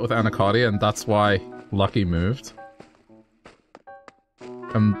fight with Anaconda and that's why Lucky moved?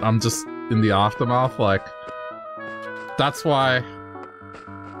 I'm just in the aftermath, like... That's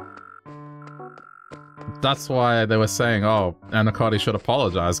why they were saying, oh, Anaconda should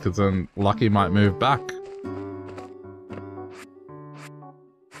apologize, because then Lucky might move back.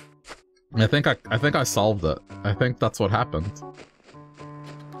 I think I solved it. I think that's what happened.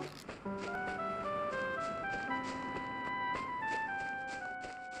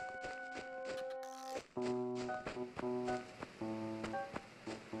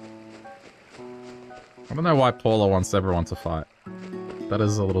 I don't know why Paula wants everyone to fight. That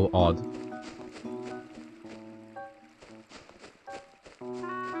is a little odd.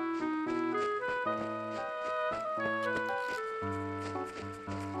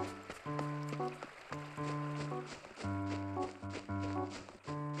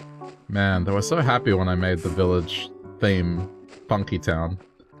 Man, they were so happy when I made the village theme Funky Town.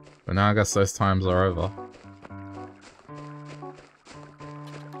 But now I guess those times are over.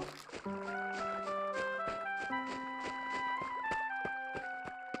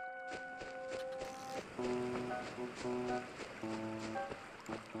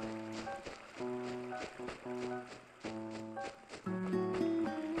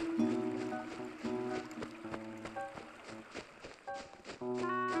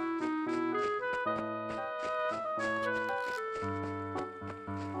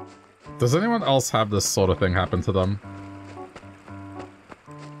 Does anyone else have this sort of thing happen to them?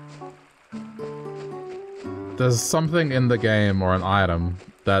 There's something in the game or an item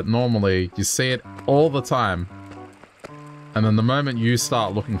that normally you see it all the time, and then the moment you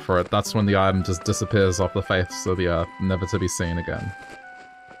start looking for it, that's when the item just disappears off the face of the earth, never to be seen again.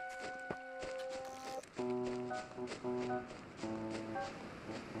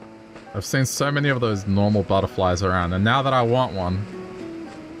 I've seen so many of those normal butterflies around, and now that I want one,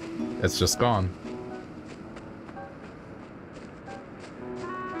 it's just gone.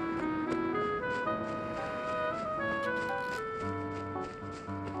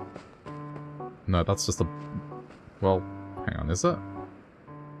 No, that's just a... Well, hang on, is it?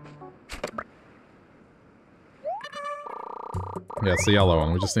 Yeah, it's the yellow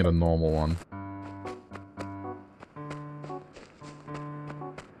one. We just need a normal one.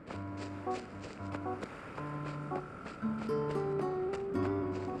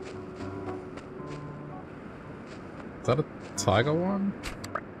 Is that a tiger one?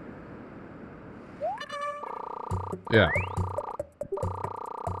 Yeah.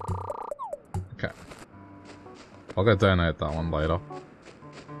 I'll go donate that one later.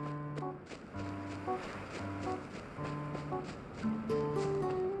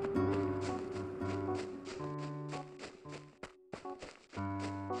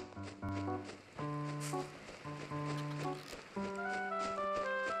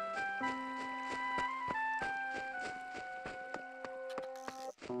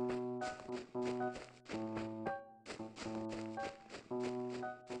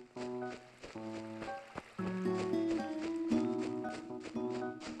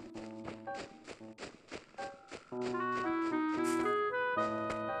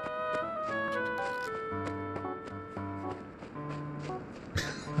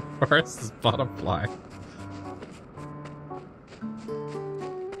 Where's this butterfly?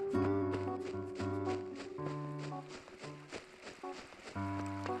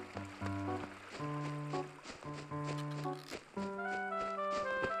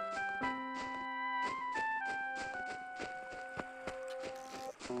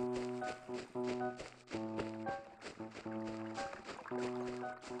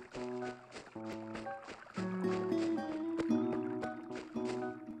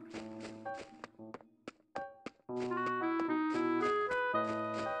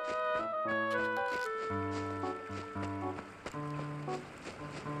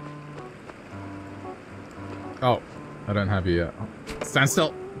 Oh, I don't have you yet. Stand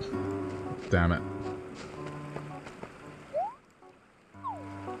still! Damn it.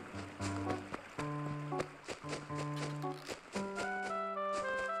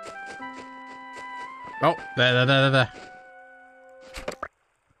 Oh, there.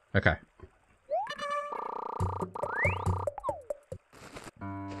 Okay.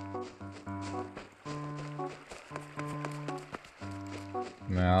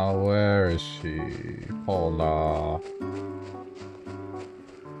 Now, where is she? Hola.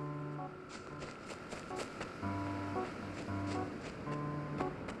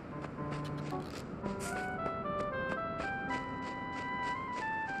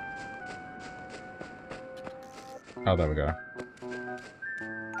 Oh, there we go.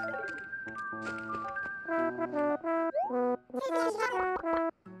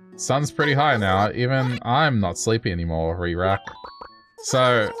 Sun's pretty high now. Even I'm not sleepy anymore, Re-Rack.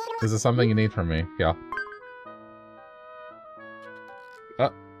 So, is there something you need from me? Yeah.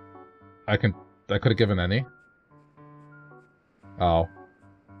 Oh. I could have given any. Oh.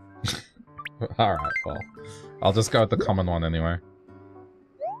 Alright, well. I'll just go with the common one anyway.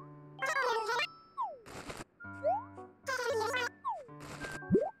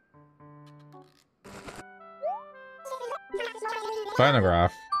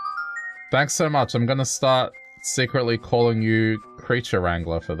 Phonograph. Thanks so much. I'm gonna start secretly calling you Creature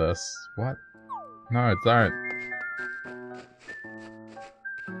Wrangler for this. What? No, don't.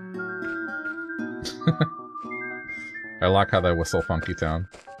 I like how they whistle Funky Town.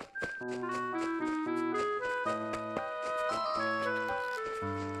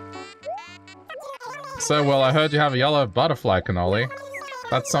 So, well, I heard you have a yellow butterfly cannoli.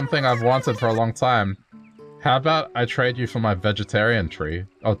 That's something I've wanted for a long time. How about I trade you for my vegetarian tree?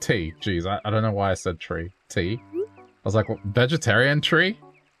 Oh, tea. Jeez, I don't know why I said tree. Tea? I was like, what, vegetarian tree?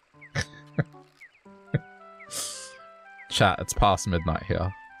 Chat, it's past midnight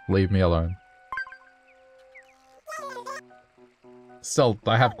here. Leave me alone. Still,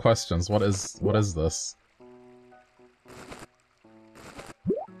 I have questions. What is this?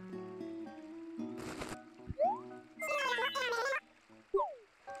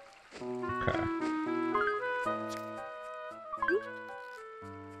 Okay.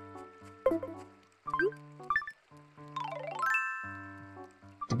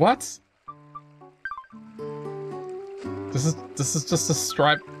 What? This is just a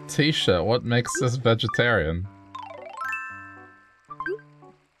striped t-shirt. What makes this vegetarian?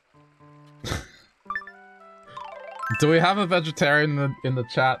 Do we have a vegetarian in the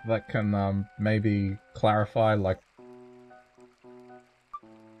chat that can maybe clarify, like,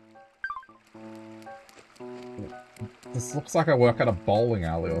 this looks like I work at a bowling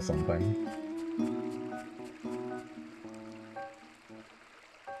alley or something.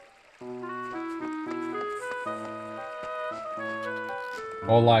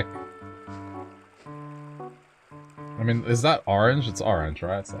 Or like, I mean, is that orange? It's orange,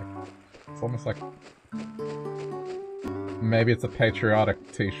 right? It's like, it's almost like, maybe it's a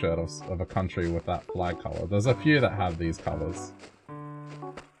patriotic t-shirt of a country with that flag color. There's a few that have these colors.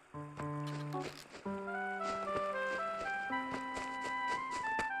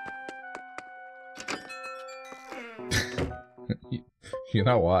 You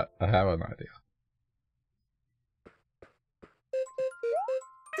know what? I have an idea.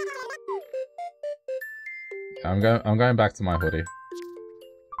 I'm going back to my hoodie.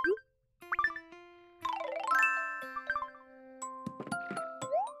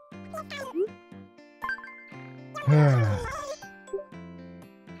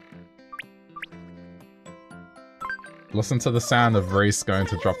 Listen to the sound of Reese going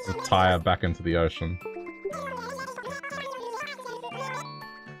to drop the tire back into the ocean.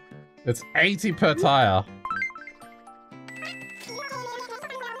 It's 80 per tire.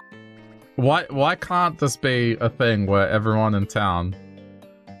 Why can't this be a thing where everyone in town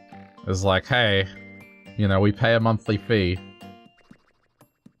is like, hey, you know, we pay a monthly fee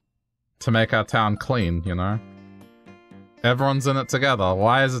to make our town clean, you know? Everyone's in it together.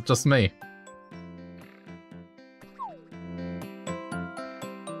 Why is it just me?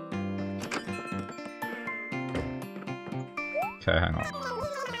 Okay, hang on.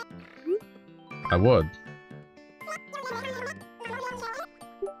 I would.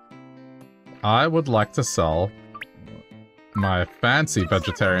 I would like to sell my fancy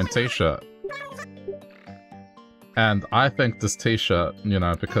vegetarian t-shirt. And I think this t-shirt, you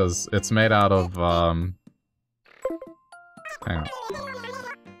know, because it's made out of, hang on.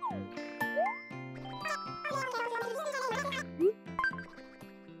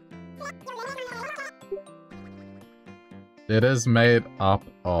 It is made up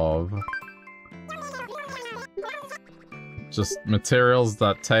of just materials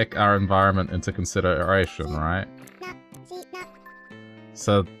that take our environment into consideration, right?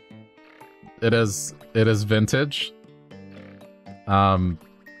 So it is vintage. Yeah.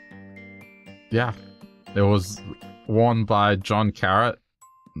 It was worn by John Carrot,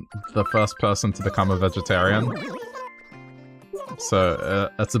 the first person to become a vegetarian. So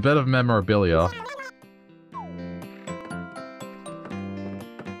it's a bit of memorabilia.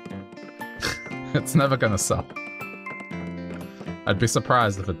 It's never gonna sell. I'd be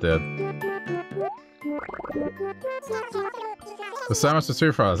surprised if it did. There's so much to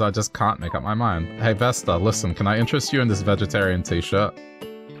choose for us, I just can't make up my mind. Hey Vesta, listen, can I interest you in this vegetarian t-shirt?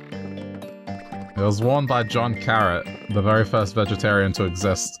 It was worn by John Carrot, the very first vegetarian to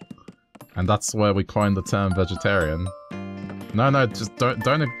exist. And that's where we coined the term vegetarian. No, just don't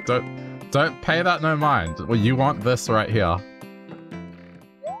pay that no mind. Well, you want this right here.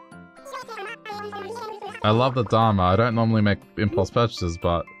 I love the Dharma. I don't normally make impulse purchases,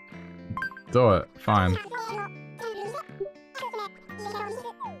 but do it. Fine.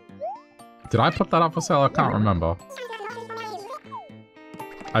 Did I put that up for sale? I can't remember.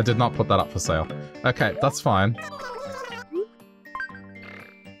 I did not put that up for sale. Okay, that's fine.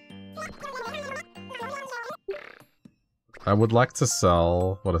 I would like to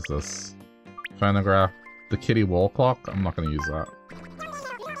sell... What is this? Phonograph. The kitty wall clock? I'm not going to use that.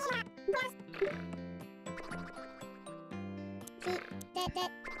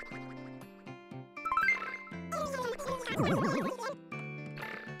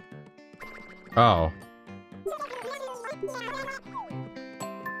 Oh.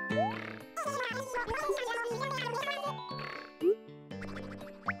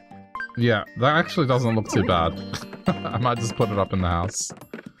 Yeah, that actually doesn't look too bad. I might just put it up in the house.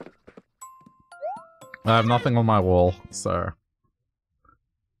 I have nothing on my wall, so...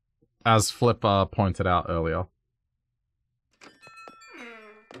 As Flipper pointed out earlier.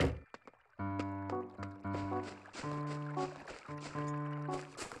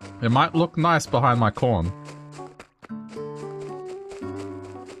 It might look nice behind my corn.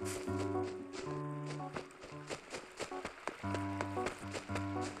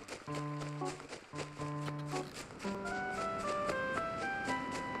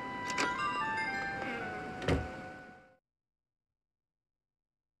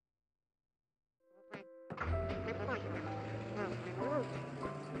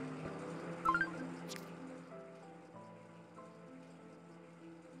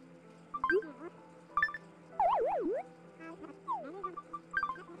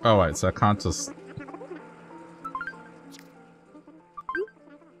 Oh wait, so I can't just...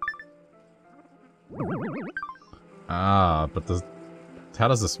 Ah, but the... How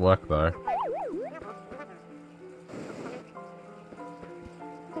does this work though?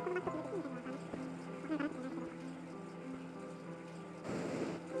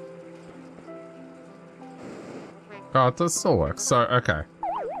 Oh, it does still work. So, okay.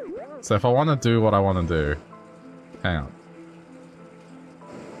 So if I want to do what I want to do... Hang on.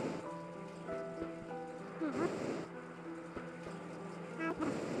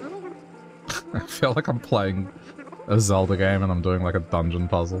 I feel like I'm playing a Zelda game and I'm doing like a dungeon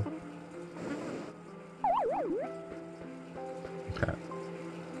puzzle. Okay.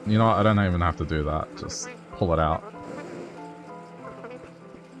 You know what? I don't even have to do that. Just pull it out.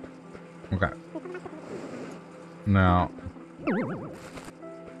 Okay. Now...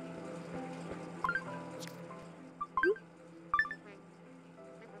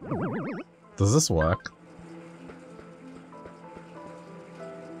 Does this work?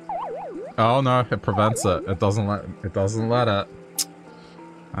 Oh no, it prevents it. It doesn't let it.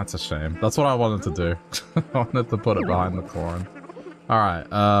 That's a shame. That's what I wanted to do. I wanted to put it behind the corn. Alright,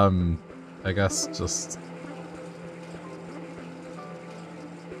 I guess just...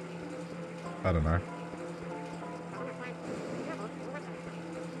 I don't know.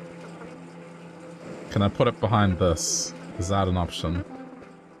 Can I put it behind this? Is that an option?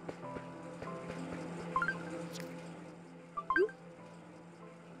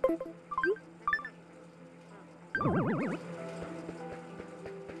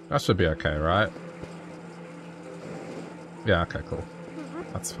 That should be okay, right? Yeah, okay, cool.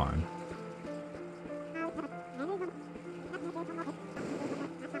 That's fine.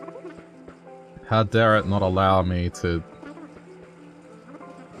 How dare it not allow me to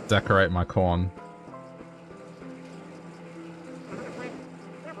decorate my corn?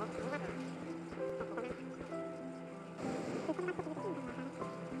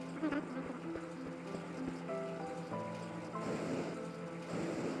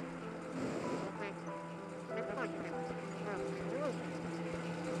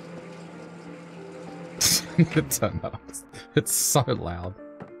 Turn that up. It's so loud.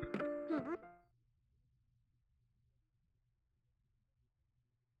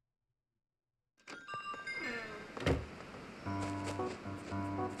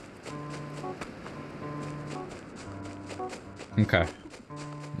 Okay.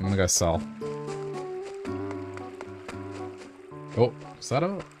 I'm gonna go sell. Oh, is that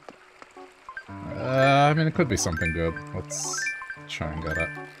a... I mean, it could be something good. Let's try and get it.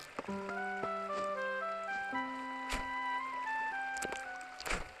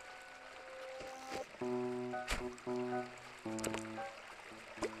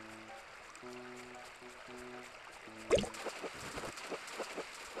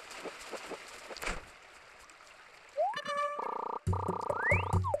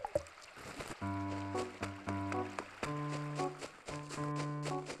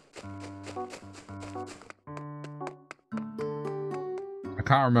 I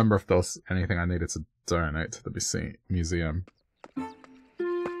can't remember if there was anything I needed to donate to the museum.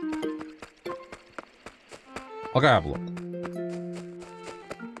 I'll go have a look.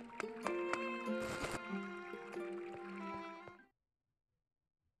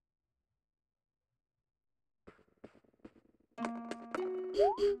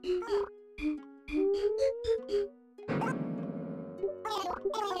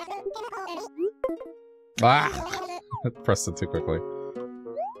 Ah! I pressed it too quickly.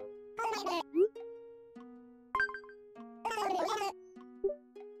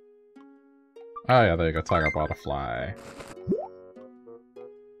 Oh yeah, there you go, tiger butterfly.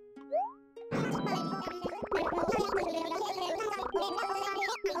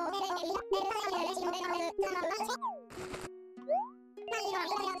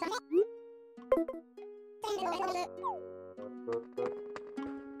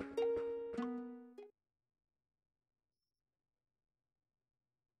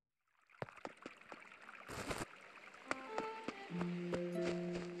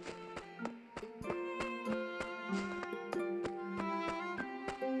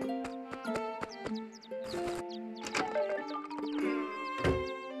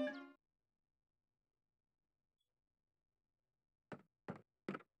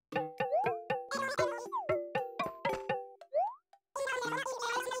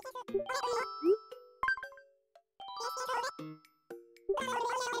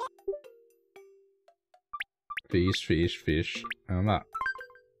 Fish, fish, fish. And that.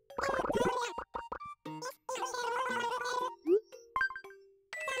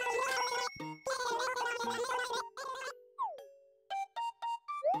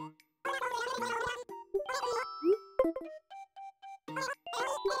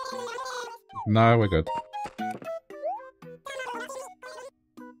 No, we're good.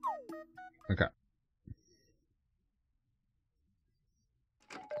 Okay.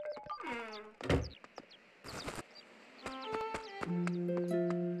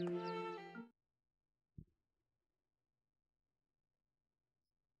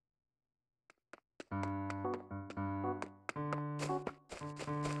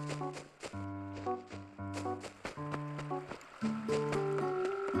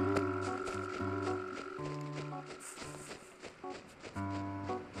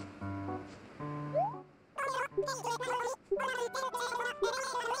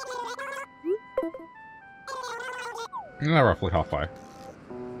 Roughly halfway.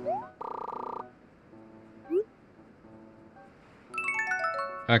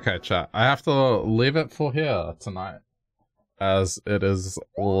 Okay, chat. I have to leave it for here tonight, as it is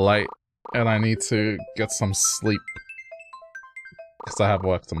late, and I need to get some sleep, because I have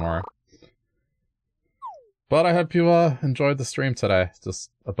work tomorrow. But I hope you enjoyed the stream today.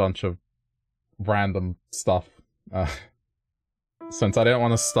 Just a bunch of random stuff. Since I didn't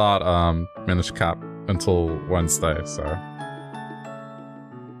want to start Minish Cap until Wednesday, so...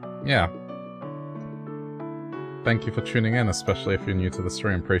 yeah. Thank you for tuning in, especially if you're new to the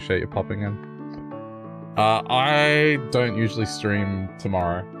stream. Appreciate you popping in. I don't usually stream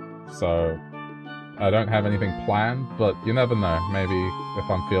tomorrow, so I don't have anything planned, but you never know. Maybe if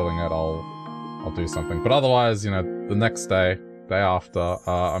I'm feeling it, I'll do something. But otherwise, you know, the next day after,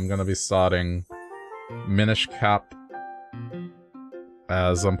 I'm gonna be starting Minish Cap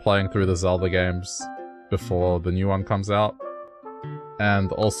as I'm playing through the Zelda games before the new one comes out.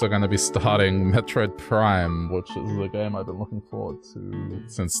 And also gonna be starting Metroid Prime, which is a game I've been looking forward to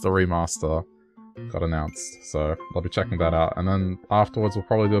since the remaster got announced. So I'll be checking that out. And then afterwards we'll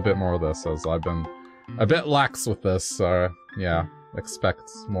probably do a bit more of this, as I've been a bit lax with this, so yeah, expect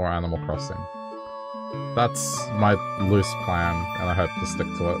more Animal Crossing. That's my loose plan, and I hope to stick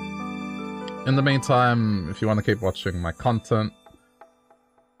to it. In the meantime, if you want to keep watching my content,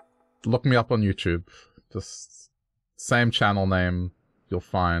 look me up on YouTube. Just same channel name. You'll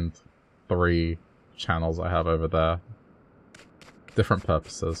find 3 channels I have over there. Different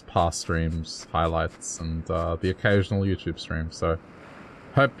purposes, past streams, highlights, and the occasional YouTube stream. So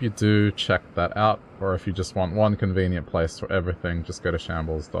hope you do check that out, or if you just want one convenient place for everything, just go to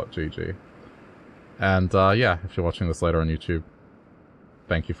shambles.gg. And yeah, if you're watching this later on YouTube,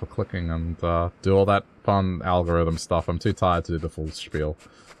 thank you for clicking, and do all that fun algorithm stuff. I'm too tired to do the full spiel.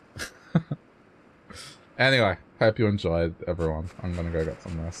 Anyway, hope you enjoyed, everyone. I'm gonna go get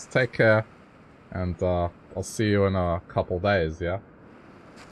some rest. Take care, and I'll see you in a couple days, yeah?